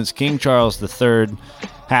instance, King Charles III.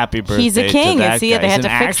 Happy birthday! He's a king. To I that see it. guy. They He's had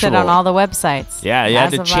to an fix it on all the websites. Yeah, you had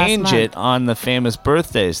as to of last change month. it on the famous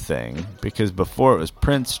birthdays thing because before it was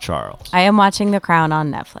Prince Charles. I am watching The Crown on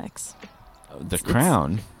Netflix. The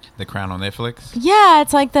Crown. The Crown on Netflix. Yeah,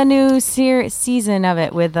 it's like the new season of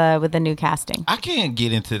it with the new casting. I can't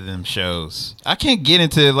get into them shows. I can't get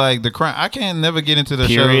into like the Crown. I can't never get into the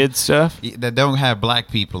Period shows stuff that don't have black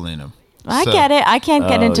people in them. I get it. I can't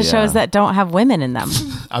get into yeah. shows that don't have women in them.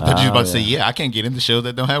 I thought you were about to say, I can't get into shows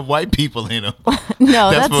that don't have white people in them.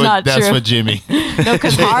 No, that's not That's true. for Jimmy. No,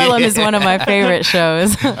 because Harlem is one of my favorite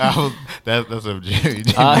shows. That's for Jimmy.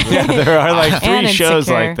 yeah, there are like And 3 shows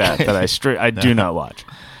Insecure. like that I do not watch.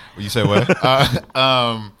 You say what?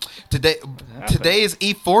 Today is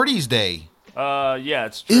E40's day. Yeah,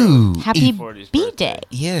 it's true. Ooh, Happy E40's B birthday. Day.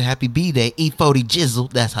 Yeah, happy B Day. E40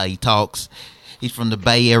 Jizzle. That's how he talks. He's from the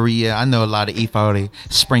Bay Area. I know a lot of E40.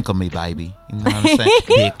 Sprinkle me, baby. You know what I'm saying?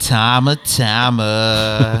 Big timer.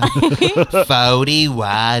 40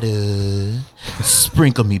 water.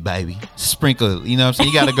 Sprinkle me, baby. Sprinkle. You know what I'm saying?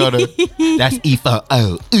 You got to go to, that's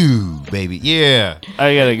E40. Ooh, baby. Yeah.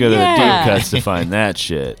 I got to go to the deep cuts to find that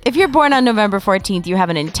shit. If you're born on November 14th, you have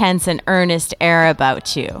an intense and earnest air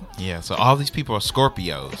about you. Yeah, so all these people are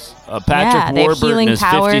Scorpios. Patrick they have Warburton healing is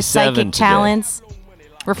powers, 57 psychic today. talents,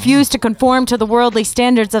 refuse to conform to the worldly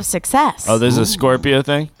standards of success. Oh, there's a Scorpio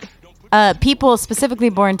thing? People specifically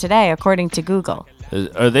born today, according to Google.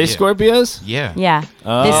 Are they Scorpios? Yeah. Yeah,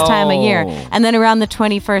 this time of year. And then around the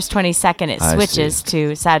 21st, 22nd, it switches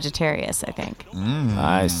to Sagittarius, I think.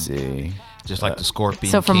 I see. Just like the Scorpion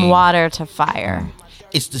So from King. water to fire.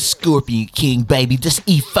 It's the Scorpion King, baby. This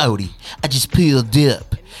E40. I just pulled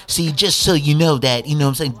up. See, just so you know that, you know what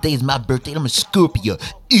I'm saying? Today's my birthday. I'm a Scorpio.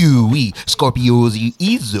 Ooh-wee. Scorpios, you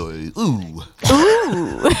easy. Ooh.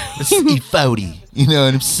 This is E40. You know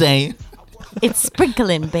what I'm saying? It's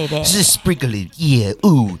sprinkling, baby. It's just sprinkling. Yeah.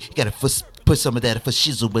 Ooh. You gotta put some of that for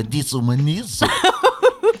shizzle and diesel and nizzle.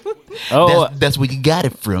 That's where you got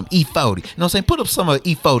it from. E40. You know what I'm saying? Put up some of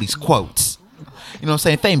E40's quotes. You know what I'm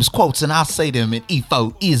saying? Famous quotes, and I'll say them in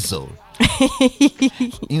E40 Izzle.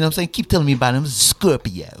 You know what I'm saying? Keep telling me about him.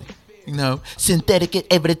 Scorpio. You know, synthetic and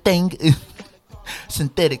everything.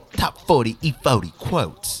 Synthetic top 40 E40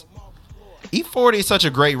 quotes. E40 is such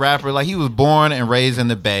a great rapper. Like, he was born and raised in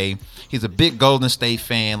the Bay. He's a big Golden State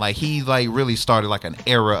fan. Like, he like really started like an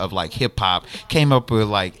era of like hip hop. Came up with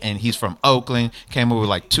like, and he's from Oakland. Came up with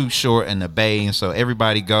like Too Short in the Bay, and so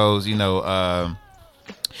everybody goes, yeah,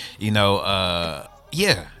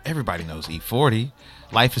 everybody knows E40.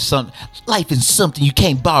 Life is something you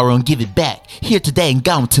can't borrow and give it back. Here today and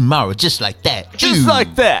gone tomorrow, just like that. Just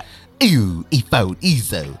like that. Ooh, E40,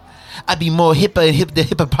 Ezo. I'd be more hipper and than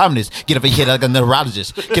hippopotamus. Get over here like a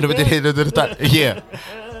neurologist. Get over here. Yeah.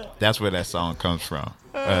 That's where that song comes from.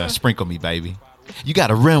 Sprinkle me, baby. You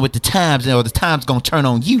gotta run with the times, or the time's gonna turn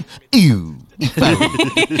on you. Ooh.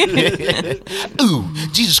 Ooh,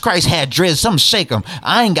 Jesus Christ had dreads, some shake them.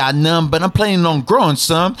 I ain't got none, but I'm planning on growing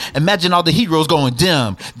some. Imagine all the heroes going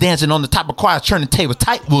dumb, dancing on the top of choirs, turning tables,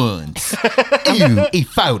 tight ones. Ooh,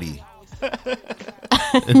 E40.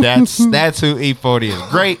 That's who E40 is.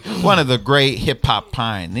 Great, one of the great hip hop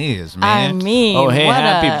pioneers, man. I mean, oh hey,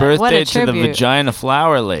 happy birthday to the tribute. Vagina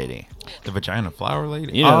Flower Lady. The Vagina Flower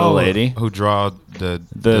Lady? You know the lady who draw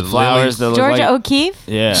the flowers that look Georgia like, O'Keeffe?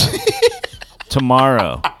 Yeah.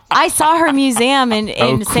 Tomorrow. I saw her museum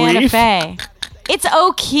in Santa Fe. It's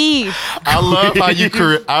O'Keeffe. I love how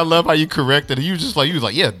you corrected it. You was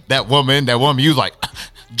like, yeah, that woman. You was like,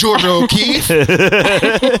 Georgia O'Keeffe. Y'all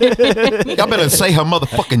better say her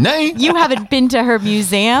motherfucking name. You haven't been to her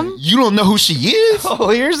museum? You don't know who she is? Oh,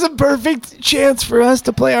 here's a perfect chance for us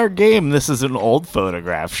to play our game. This is an old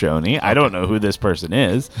photograph, Choni. I don't know who this person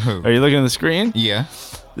is. Who? Are you looking at the screen? Yeah.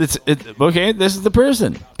 Okay, this is the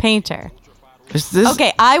person. Painter. Is this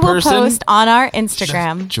okay, I will person? Post on our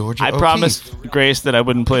Instagram. Georgia I O'Keeffe. promised Grace that I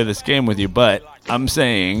wouldn't play this game with you, but I'm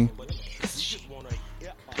saying...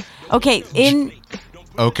 Okay,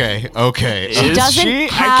 Okay. She doesn't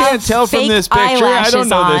have I can't tell from fake this picture. I don't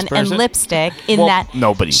know this on person. and lipstick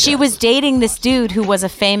Nobody she does. was dating this dude who was a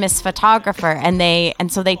famous photographer,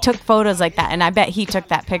 and so they took photos like that, and I bet he took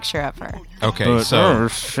that picture of her. Okay, so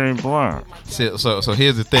she black. So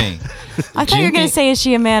here's the thing. I thought you were going to say, is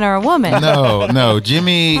she a man or a woman? No,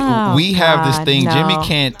 Jimmy. Oh, we have this God, thing. no. Jimmy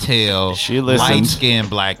can't tell light-skinned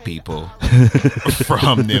black people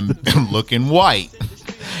from them looking white.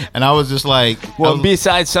 And I was just like,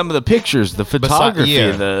 besides some of the pictures, the photography,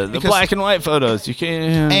 the black and white photos, you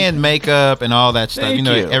can't, and makeup and all that stuff. Thank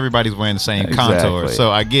you. Everybody's wearing the same Exactly. contour, so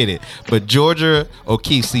I get it. But Georgia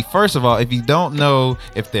O'Keeffe, see, first of all, if you don't know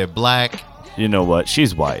if they're black, you know what?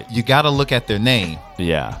 She's white. You got to look at their name.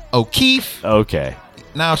 Yeah, O'Keeffe. Okay.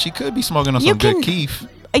 Now she could be smoking on some good Keef.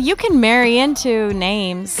 You can marry into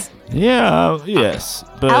names. Yeah, yes.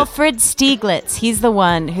 But Alfred Stieglitz, he's the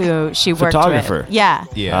one who she worked photographer. with. Yeah.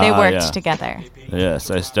 They worked together. Yes,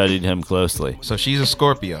 I studied him closely. So she's a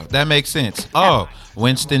Scorpio. That makes sense. Oh,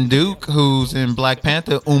 Winston Duke, who's in Black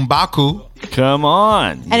Panther, M'Baku. Come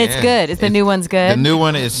on. And it's good. The new one's good. The new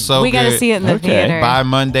one is so we good. We got to see it in the theater. By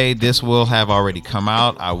Monday, this will have already come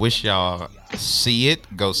out. I wish y'all see it.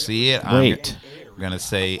 Go see it. Wait. I'm gonna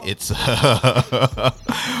say it's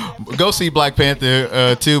go see Black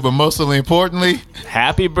Panther 2, but mostly importantly,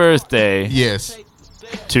 happy birthday. Yes.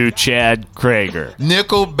 To Chad Kroeger.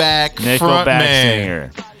 Nickelback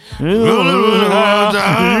singer.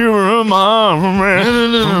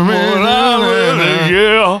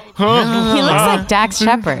 He looks like Dax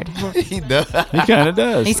Shepard. He does. He kind of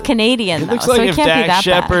does. He's Canadian, though, looks so like he if can't be that Dax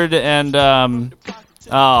bad. Shepard and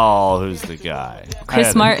who's the guy?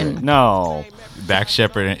 Chris Martin. No, Dax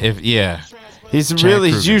Shepard. he's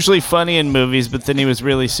He's usually funny in movies, but then he was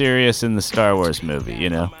really serious in the Star Wars movie. You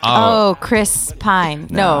know? Oh, Chris Pine.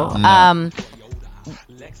 No.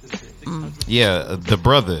 Yeah, the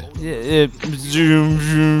brother.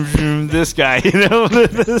 This guy, you know.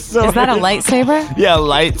 Is that a lightsaber? Yeah,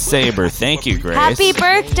 lightsaber. Thank you, Grace. Happy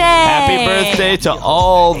birthday! Happy birthday to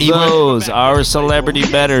all those, our celebrity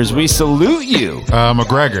betters. We salute you.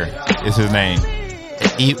 McGregor is his name.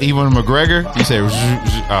 Ewan McGregor? You say, I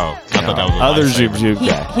thought that was a other lightsaber. Zoop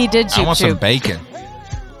guy. He did I want some bacon.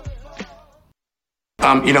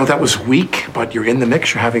 That was weak, but you're in the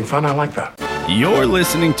mix. You're having fun. I like that. You're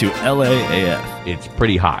listening to LAAF. It's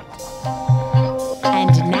pretty hot.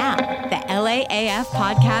 And now, the LAAF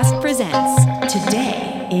podcast presents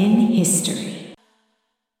Today in History.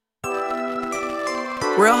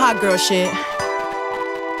 Real hot girl shit.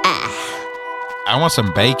 I want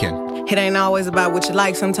some bacon. It ain't always about what you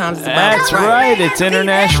like. Sometimes it's about That's what's right. It's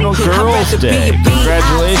International Girls' Day.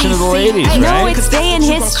 Congratulations to the ladies, I know right? it's Day in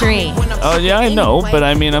History. Oh, yeah, I know. But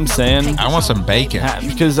I mean, I'm saying... I want some bacon.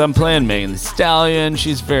 Because I'm playing Megan Thee Stallion.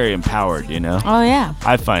 She's very empowered, you know? Oh, yeah.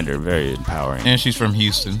 I find her very empowering. And she's from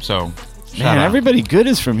Houston, so... Man, everybody good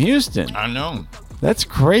is from Houston. I know. That's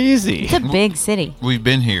crazy. It's a big city. We've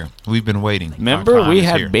been here. We've been waiting. Remember, we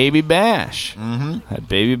had here. Baby Bash. Had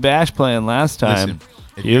Baby Bash playing last time. Listen,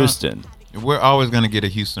 Houston. We're always going to get a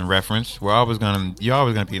Houston reference. You're always going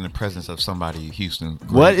to be in the presence of somebody in Houston.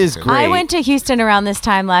 What is great? I went to Houston around this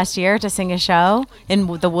time last year to sing a show in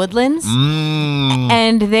the Woodlands.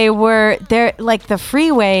 And they're like the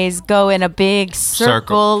freeways go in a big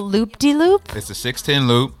circle loop-de-loop. It's a 610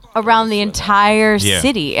 loop. Around the entire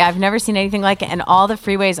city. I've never seen anything like it. And all the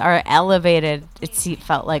freeways are elevated. It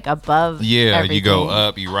felt like above everything. You go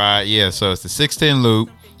up, you ride. Yeah, so it's the 610 loop.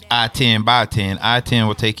 I-10 by 10. I-10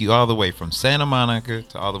 will take you all the way from Santa Monica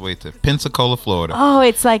to all the way to Pensacola, Florida. Oh,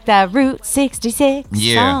 it's like that Route 66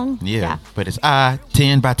 song. Yeah. But it's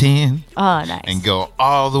I-10 by 10. Oh, nice. And go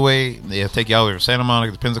all the way. They'll take you all the way from Santa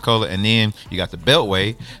Monica to Pensacola. And then you got the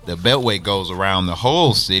Beltway. The Beltway goes around the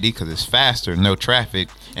whole city because it's faster, no traffic.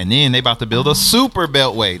 And then they about to build a super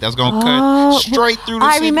Beltway that's going to cut straight through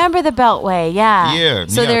the city. I remember the Beltway, yeah. Yeah.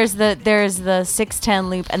 So there's the 610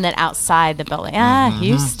 loop and then outside the Beltway.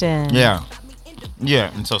 Houston. Yeah.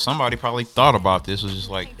 Yeah. And so somebody probably thought about this. Was just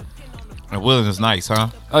like, Woodlands is nice, huh?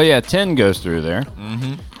 Oh, yeah. 10 goes through there.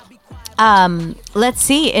 Let's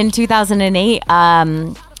see. In 2008,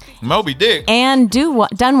 Moby Dick. Anne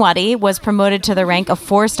Dunwoody was promoted to the rank of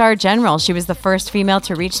 4-star general. She was the first female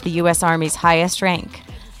to reach the U.S. Army's highest rank.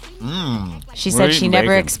 She said she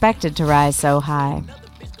never expected to rise so high.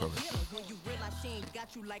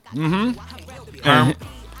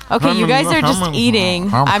 Okay, you guys are just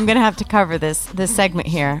eating. I'm gonna have to cover this segment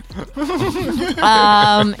here.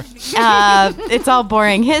 It's all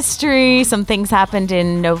boring history. Some things happened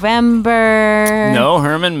in November. No,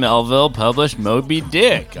 Herman Melville published Moby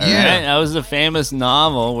Dick. All right? That was a famous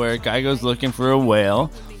novel where a guy goes looking for a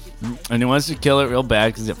whale, and he wants to kill it real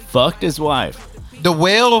bad because it fucked his wife. The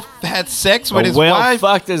whale had sex with his whale wife.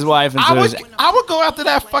 Fucked his wife. And I would go after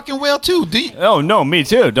that fucking whale too. Oh no, me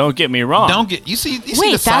too. Don't get me wrong.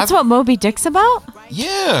 Wait, that's what Moby Dick's about?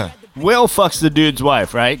 Yeah. Whale fucks the dude's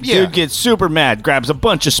wife, right? Yeah. Dude gets super mad, grabs a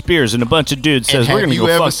bunch of spears, and a bunch of dudes says, "We're gonna go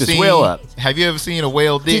fuck this whale up." Have you ever seen a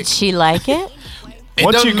whale dick? Did she like it?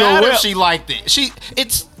 It doesn't matter if she liked it.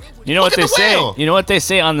 You know what they say? You know what they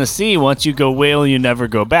say on the sea? Once you go whale, you never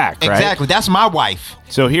go back, right? Exactly. That's my wife.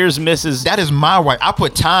 So here's Mrs. That is my wife. I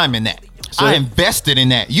put time in that. So I invested in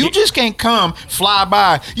that. You just can't come fly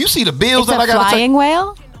by. You see the bills that I got to take. Flying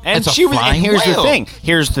whale? And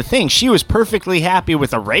here's the thing. She was perfectly happy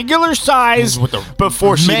with a regular size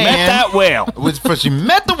before she met that whale. Before she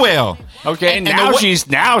met the whale. Okay, now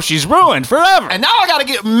she's ruined forever. And now I got to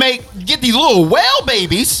get these little whale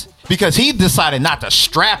babies because he decided not to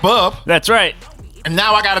strap up. That's right. And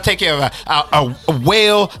now I got to take care of a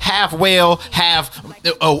whale, half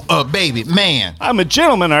baby. Man. I'm a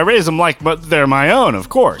gentleman. I raise them like they're my own, of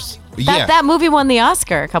course. That movie won the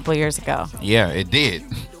Oscar a couple of years ago. Yeah, it did.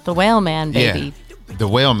 The Whale Man, baby. Yeah, the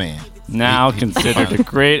Whale Man. Now considered a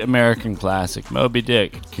great American classic. Moby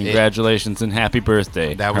Dick. Congratulations and happy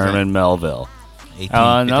birthday, Herman Melville.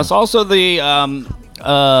 And that's also the,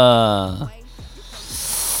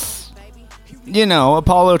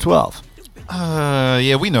 Apollo 12.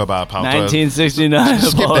 Yeah, we know about Apollo 12. 1969.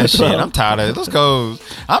 Skip that shit. I'm tired of it. Let's go.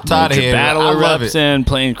 I'm tired of it. Battle erupts in,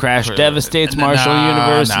 plane crash devastates Marshall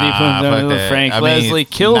University. Frank Leslie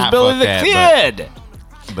kills Billy the Kid.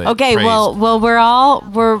 Okay, well,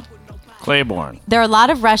 we're Claiborne. There are a lot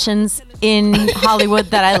of Russians in Hollywood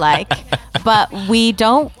that I like, but we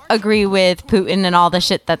don't agree with Putin and all the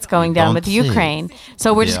shit that's going down with Ukraine.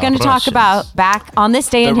 So we're just going to talk about back on this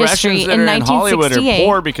day in history in 1968. Hollywood are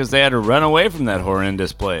poor because they had to run away from that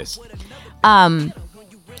horrendous place. And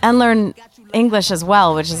learn English as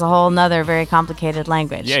well, which is a whole nother very complicated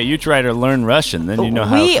language. Yeah, you try to learn Russian, then you know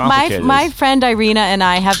how complicated it is. My friend Irina and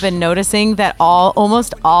I have been noticing that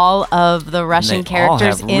almost all of the Russian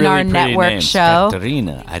characters in our network names. show.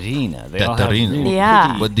 Katerina, Irina.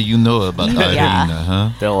 Yeah. What do you know about Irina, huh?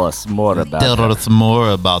 Tell us more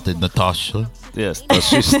about it, Natasha. Yes, does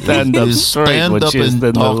she stand up straight when she's in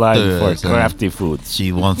the line for crafty foods?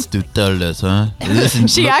 She wants to tell us, huh? Listen,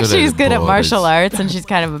 she actually is good at martial arts, and she's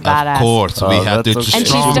kind of a badass. Of course, we have to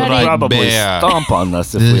strong like probably bear. Stomp on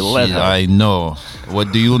us if we let her. I know.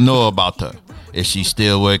 What do you know about her? Is she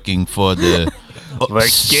still working for the...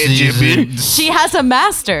 She has a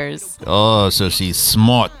master's. Oh, so she's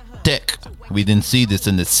smart tech. We didn't see this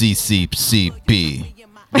in the CCCP.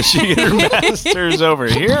 Did she get her masters over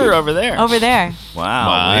here or over there? Over there.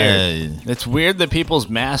 Wow, weird. It's weird that people's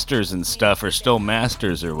masters and stuff are still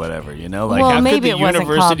masters or whatever, you know? Like, how could the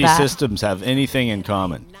university systems have anything in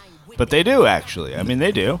common? But they do, actually. I mean,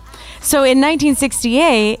 they do. So in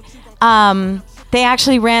 1968, they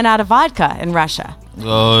actually ran out of vodka in Russia.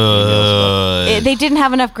 They didn't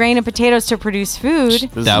have enough grain and potatoes to produce food.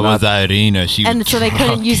 That was Irina. And so they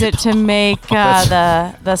couldn't use it to make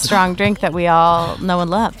the strong drink that we all know and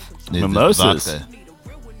love. Mimosas.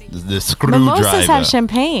 The screwdriver. Mimosas have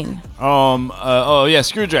champagne. Yeah,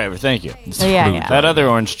 screwdriver. Thank you. Yeah. That other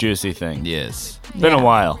orange juicy thing. Yes. Been a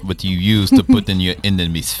while. What you use to put in your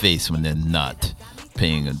enemy's face when they're not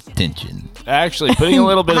paying attention. Actually, putting a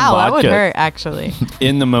little bit of vodka. That would hurt, actually.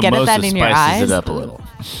 In the mimosa that in your eyes? spices it up a little.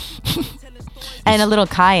 And a little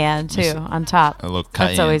cayenne, too, on top. A little cayenne.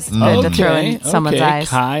 That's always good to throw in someone's eyes.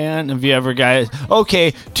 Cayenne. Have you ever guys...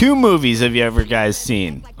 Okay, 2 movies have you ever guys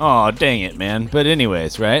seen? Oh, dang it, man. But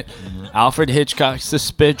anyways, right? Alfred Hitchcock's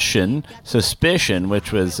Suspicion,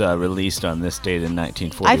 which was released on this date in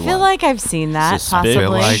 1941. I feel like I've seen that, possibly. I feel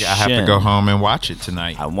like I have to go home and watch it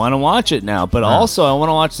tonight. I want to watch it now, but also I want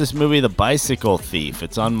to watch this movie, The Bicycle Thief.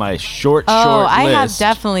 It's on my short list. I have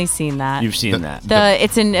definitely seen that. You've seen that.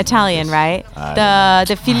 It's in Italian, right?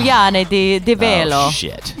 The Figliane di Velo. Oh,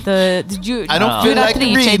 shit. I don't feel like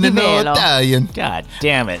reading no Italian. God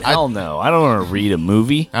damn it. Hell no. I don't want to read a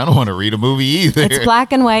movie. I don't want to read a movie either. It's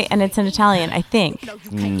black and white, and it's in Italian, I think.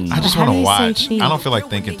 I just want to watch. I don't feel like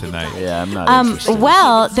thinking tonight. Yeah, I'm not interested.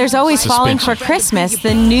 Well, there's Always Falling for Christmas,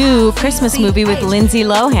 the new Christmas movie with Lindsay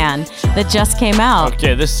Lohan that just came out.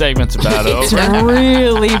 Okay, this segment's about over. It's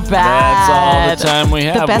really bad. That's all the time we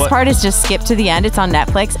have. The best part is just skip to the end. It's on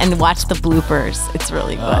Netflix and watch the bloopers. It's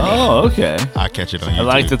really funny. Oh, okay. I'll catch it on YouTube. I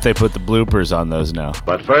like that they put the bloopers on those now.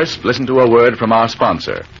 But first, listen to a word from our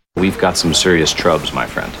sponsor. We've got some serious trubs, my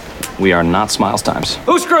friend. We are not Smiles Times.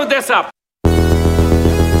 Who screwed this up?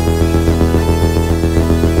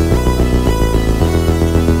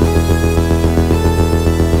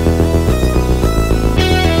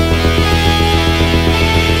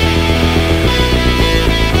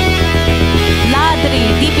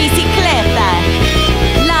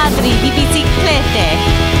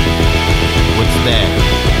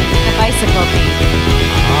 Bicycle Thief.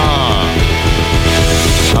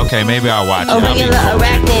 Okay, maybe I'll watch it.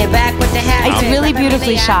 It's really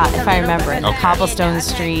beautifully shot, if I remember it. Cobblestone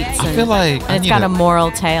streets. I feel like and it's got a moral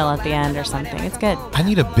tale at the end or something. It's good. I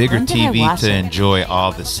need a bigger TV to enjoy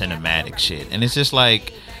all the cinematic shit, and it's just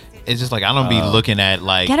like I don't be looking at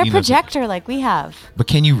like get a projector like we have. But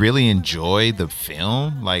can you really enjoy the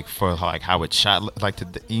film like for like how it's shot like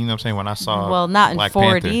you know what I'm saying when I saw not in Black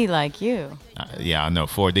 4D Panther, like you. Yeah, I know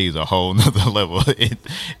 4D is a whole nother level.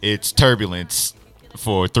 It's turbulence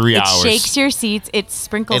for 3 hours. It shakes your seats. It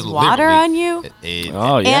sprinkles water on you.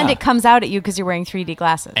 And it comes out at you because you're wearing 3D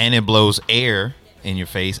glasses. And it blows air in your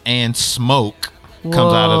face and smoke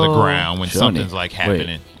comes out of the ground when something's like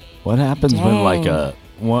happening. Wait, what happens when like a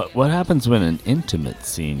What happens when an intimate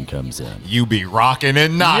scene comes in? You be rocking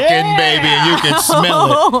and knocking, baby, and you can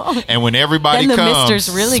smell it. And when everybody then the comes,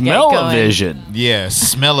 misters really smell-o-vision. Yeah,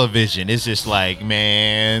 smell-o-vision. It's just like,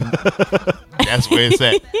 man, that's where it's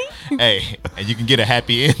at. Hey, and you can get a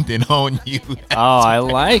happy ending on you. Oh, I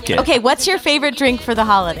like it. Okay, what's your favorite drink for the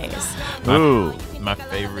holidays? My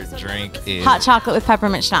favorite drink is hot chocolate with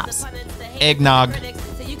peppermint schnapps. Eggnog.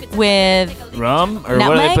 with rum? Or what do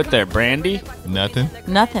nutmeg? they put there? Brandy?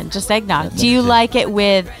 Nothing, just eggnog. Do you like it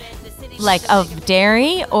with like of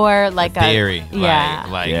dairy or like dairy?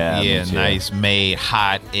 Yeah. Yeah, nice made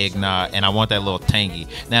hot eggnog, and I want that little tangy.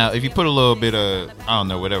 Now, if you put a little bit of I don't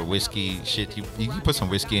know whatever whiskey shit, you can put some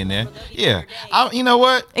whiskey in there. Yeah, you know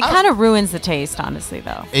what? It kind of ruins the taste, honestly,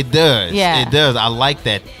 though. It does. Yeah, it does. I like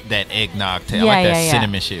that eggnog taste. I like that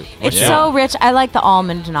cinnamon shit. It's so rich. I like the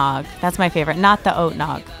almond nog. That's my favorite. Not the oat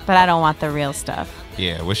nog, but I don't want the real stuff.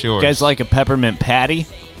 Yeah, what's yours? You guys like a peppermint patty?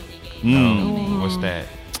 What's that?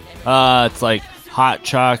 It's like hot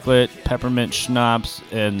chocolate, peppermint schnapps,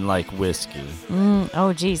 and like whiskey.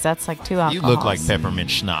 Oh, geez, that's like 2 alcohols. You look like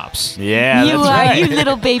peppermint schnapps. Yeah, you that's are. right. You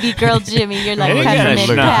little baby girl, Jimmy. You're like Hey,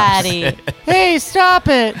 peppermint patty. Hey, stop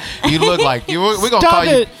it! You look like you. We're gonna Stop call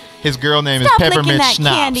you. it. His girl name Stop is Peppermint licking that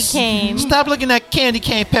Schnapps. candy cane. Stop looking at candy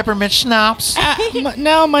cane Peppermint Schnapps.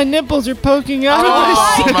 Now my nipples are poking out.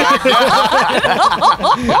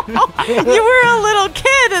 You were a little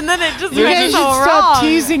kid, and then it just went so wrong. Stop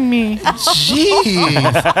teasing me.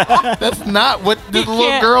 Jeez, that's not what the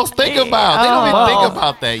little girls think about. They don't even think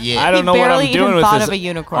about that yet. I don't know what I'm barely doing even with thought this of a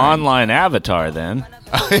unicorn. online avatar then.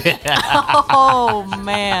 Oh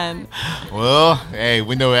man. Well, hey,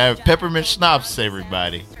 we know we have peppermint schnapps,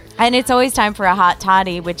 everybody. And it's always time for a hot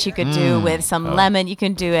toddy, which you could do with some lemon. You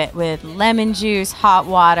can do it with lemon juice, hot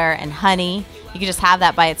water, and honey. You can just have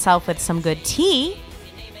that by itself with some good tea.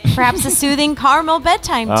 Perhaps a soothing caramel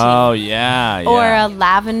bedtime tea. Oh, yeah. Or a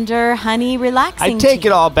lavender honey relaxing I take tea.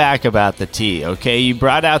 it all back about the tea, okay? You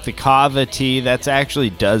brought out the kava tea. That actually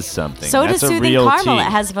does something. So That's does a soothing real caramel. tea. It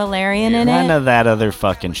has valerian in None it. of that other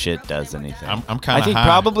fucking shit does anything. I'm kind of I think high.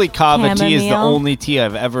 probably kava tea is the Chamomile. only tea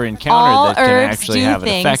I've ever encountered All that can herbs actually do have an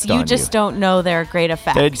things. effect on you. You just don't know their great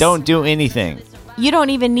effects. They don't do anything. You don't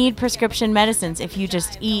even need prescription medicines if you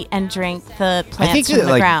just eat and drink the plants from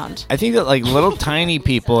the ground. I think that like little tiny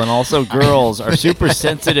people and also girls are super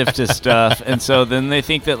sensitive to stuff, and so then they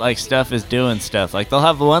think that like stuff is doing stuff. Like they'll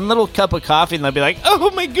have one little cup of coffee and they'll be like,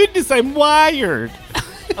 "Oh my goodness, I'm wired."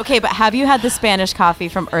 Okay, but have you had the Spanish coffee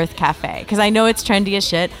from Earth Cafe? Because I know it's trendy as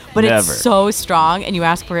shit, but Never. it's so strong, and you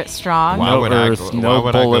ask for it strong. Why would I go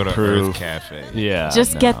to bulletproof. Earth Cafe? Yeah,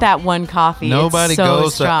 Just get that one coffee. Nobody it's so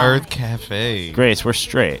goes strong. to Earth Cafe. Grace, we're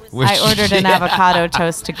straight. I ordered an avocado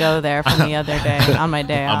toast to go there from the other day on my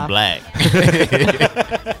day off. I'm black.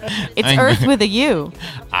 It's Earth with a U.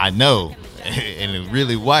 I know, and it's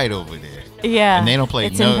really white over there. Yeah, and they don't play.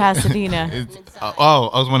 It's in Pasadena. I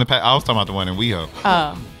was talking about the one in WeHo.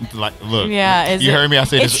 Oh, like, look. Yeah, you heard me. I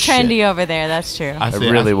said it's trendy over there. That's true. I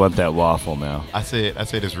really want that waffle now. I said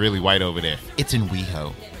it's really white over there. It's in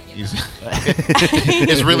WeHo.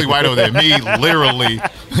 It's really white over there. Me, literally,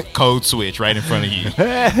 code switch right in front of you.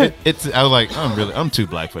 I was like, I'm too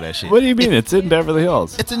black for that shit. What do you mean? It's in Beverly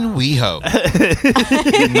Hills. It's in WeHo,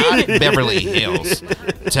 not Beverly Hills.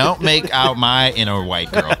 Don't make out my inner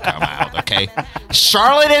white girl come out, okay?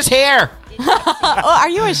 Charlotte is here. Oh, are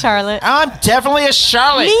you a Charlotte? I'm definitely a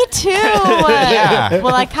Charlotte. Me too. Yeah.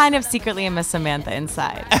 Well, I kind of secretly am a Samantha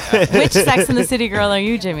inside. Which Sex and the City girl are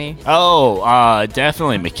you, Jimmy? Oh,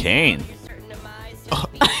 definitely McCain.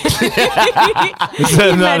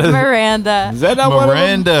 You meant Miranda. Is that not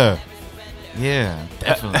Miranda? Yeah,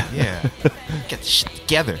 definitely. Yeah. Get the shit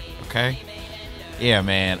together, okay? Yeah,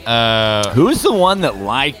 man. Who's the one that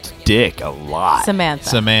liked Dick a lot?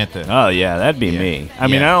 Samantha. Oh, yeah, that'd be me. I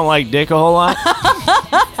mean, I don't like Dick a whole lot.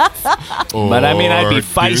 But I mean, I'd be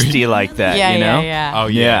feisty like that, Yeah, you know? yeah. Oh,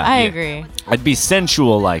 yeah. I agree. I'd be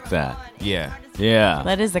sensual like that. Yeah. Yeah.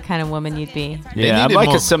 That is the kind of woman you'd be. Yeah, I'm like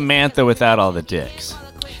a Samantha without all the dicks.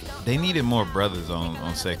 They needed more brothers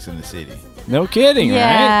on Sex in the City. No kidding,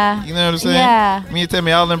 right? You know what I'm saying? Yeah. I mean, you tell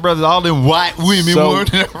me all them brothers, all them white women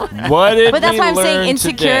weren't. What did But that's we why I'm saying learn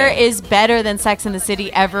Insecure today? is better than Sex in the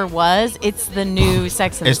City ever was. It's the new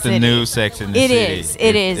Sex in the It's City. the new Sex in the City.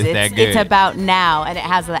 It is. It's that good. It's about now, and it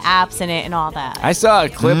has the apps in it and all that. I saw a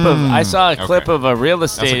clip of a real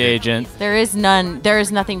estate agent. There is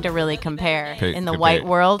nothing to really compare in the white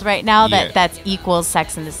world right now that's equals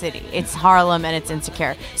Sex in the City. It's Harlem and it's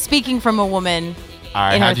Insecure. Speaking from a woman All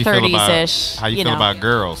right, in her how'd you feel 30s-ish. How you feel about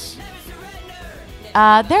girls? They're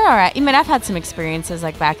all right. I mean, I've had some experiences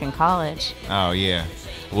like back in college. Oh yeah.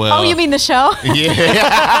 Well. Oh, you mean the show?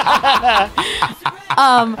 Yeah.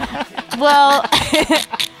 Well,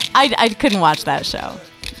 I couldn't watch that show.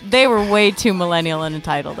 They were way too millennial and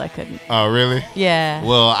entitled. I couldn't. Oh really? Yeah.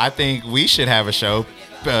 Well, I think we should have a show.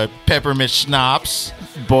 Peppermint Schnapps.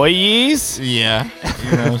 Boys. Yeah.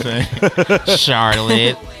 You know what I'm saying?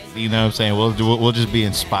 Charlotte. You know what I'm saying? We'll just be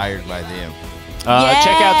inspired by them.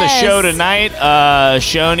 Check out the show tonight.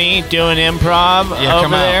 Choni doing improv over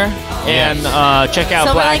there. And check out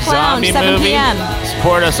Silver Black Lake Lounge, Zombie 7 Movie. p.m.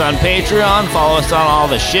 Support us on Patreon. Follow us on all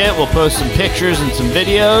the shit. We'll post some pictures and some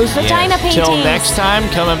videos. Vagina paintings. Till next time,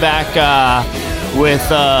 coming back with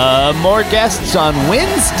more guests on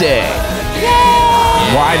Wednesday.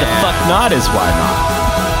 Yay! Why the fuck not is why not.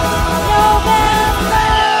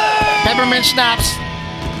 Peppermint schnapps.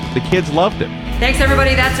 The kids loved it. Thanks,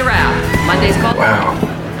 everybody. That's a wrap. Monday's call. Wow.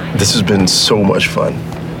 This has been so much fun.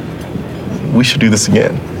 We should do this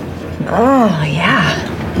again. Oh, yeah.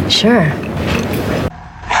 Sure.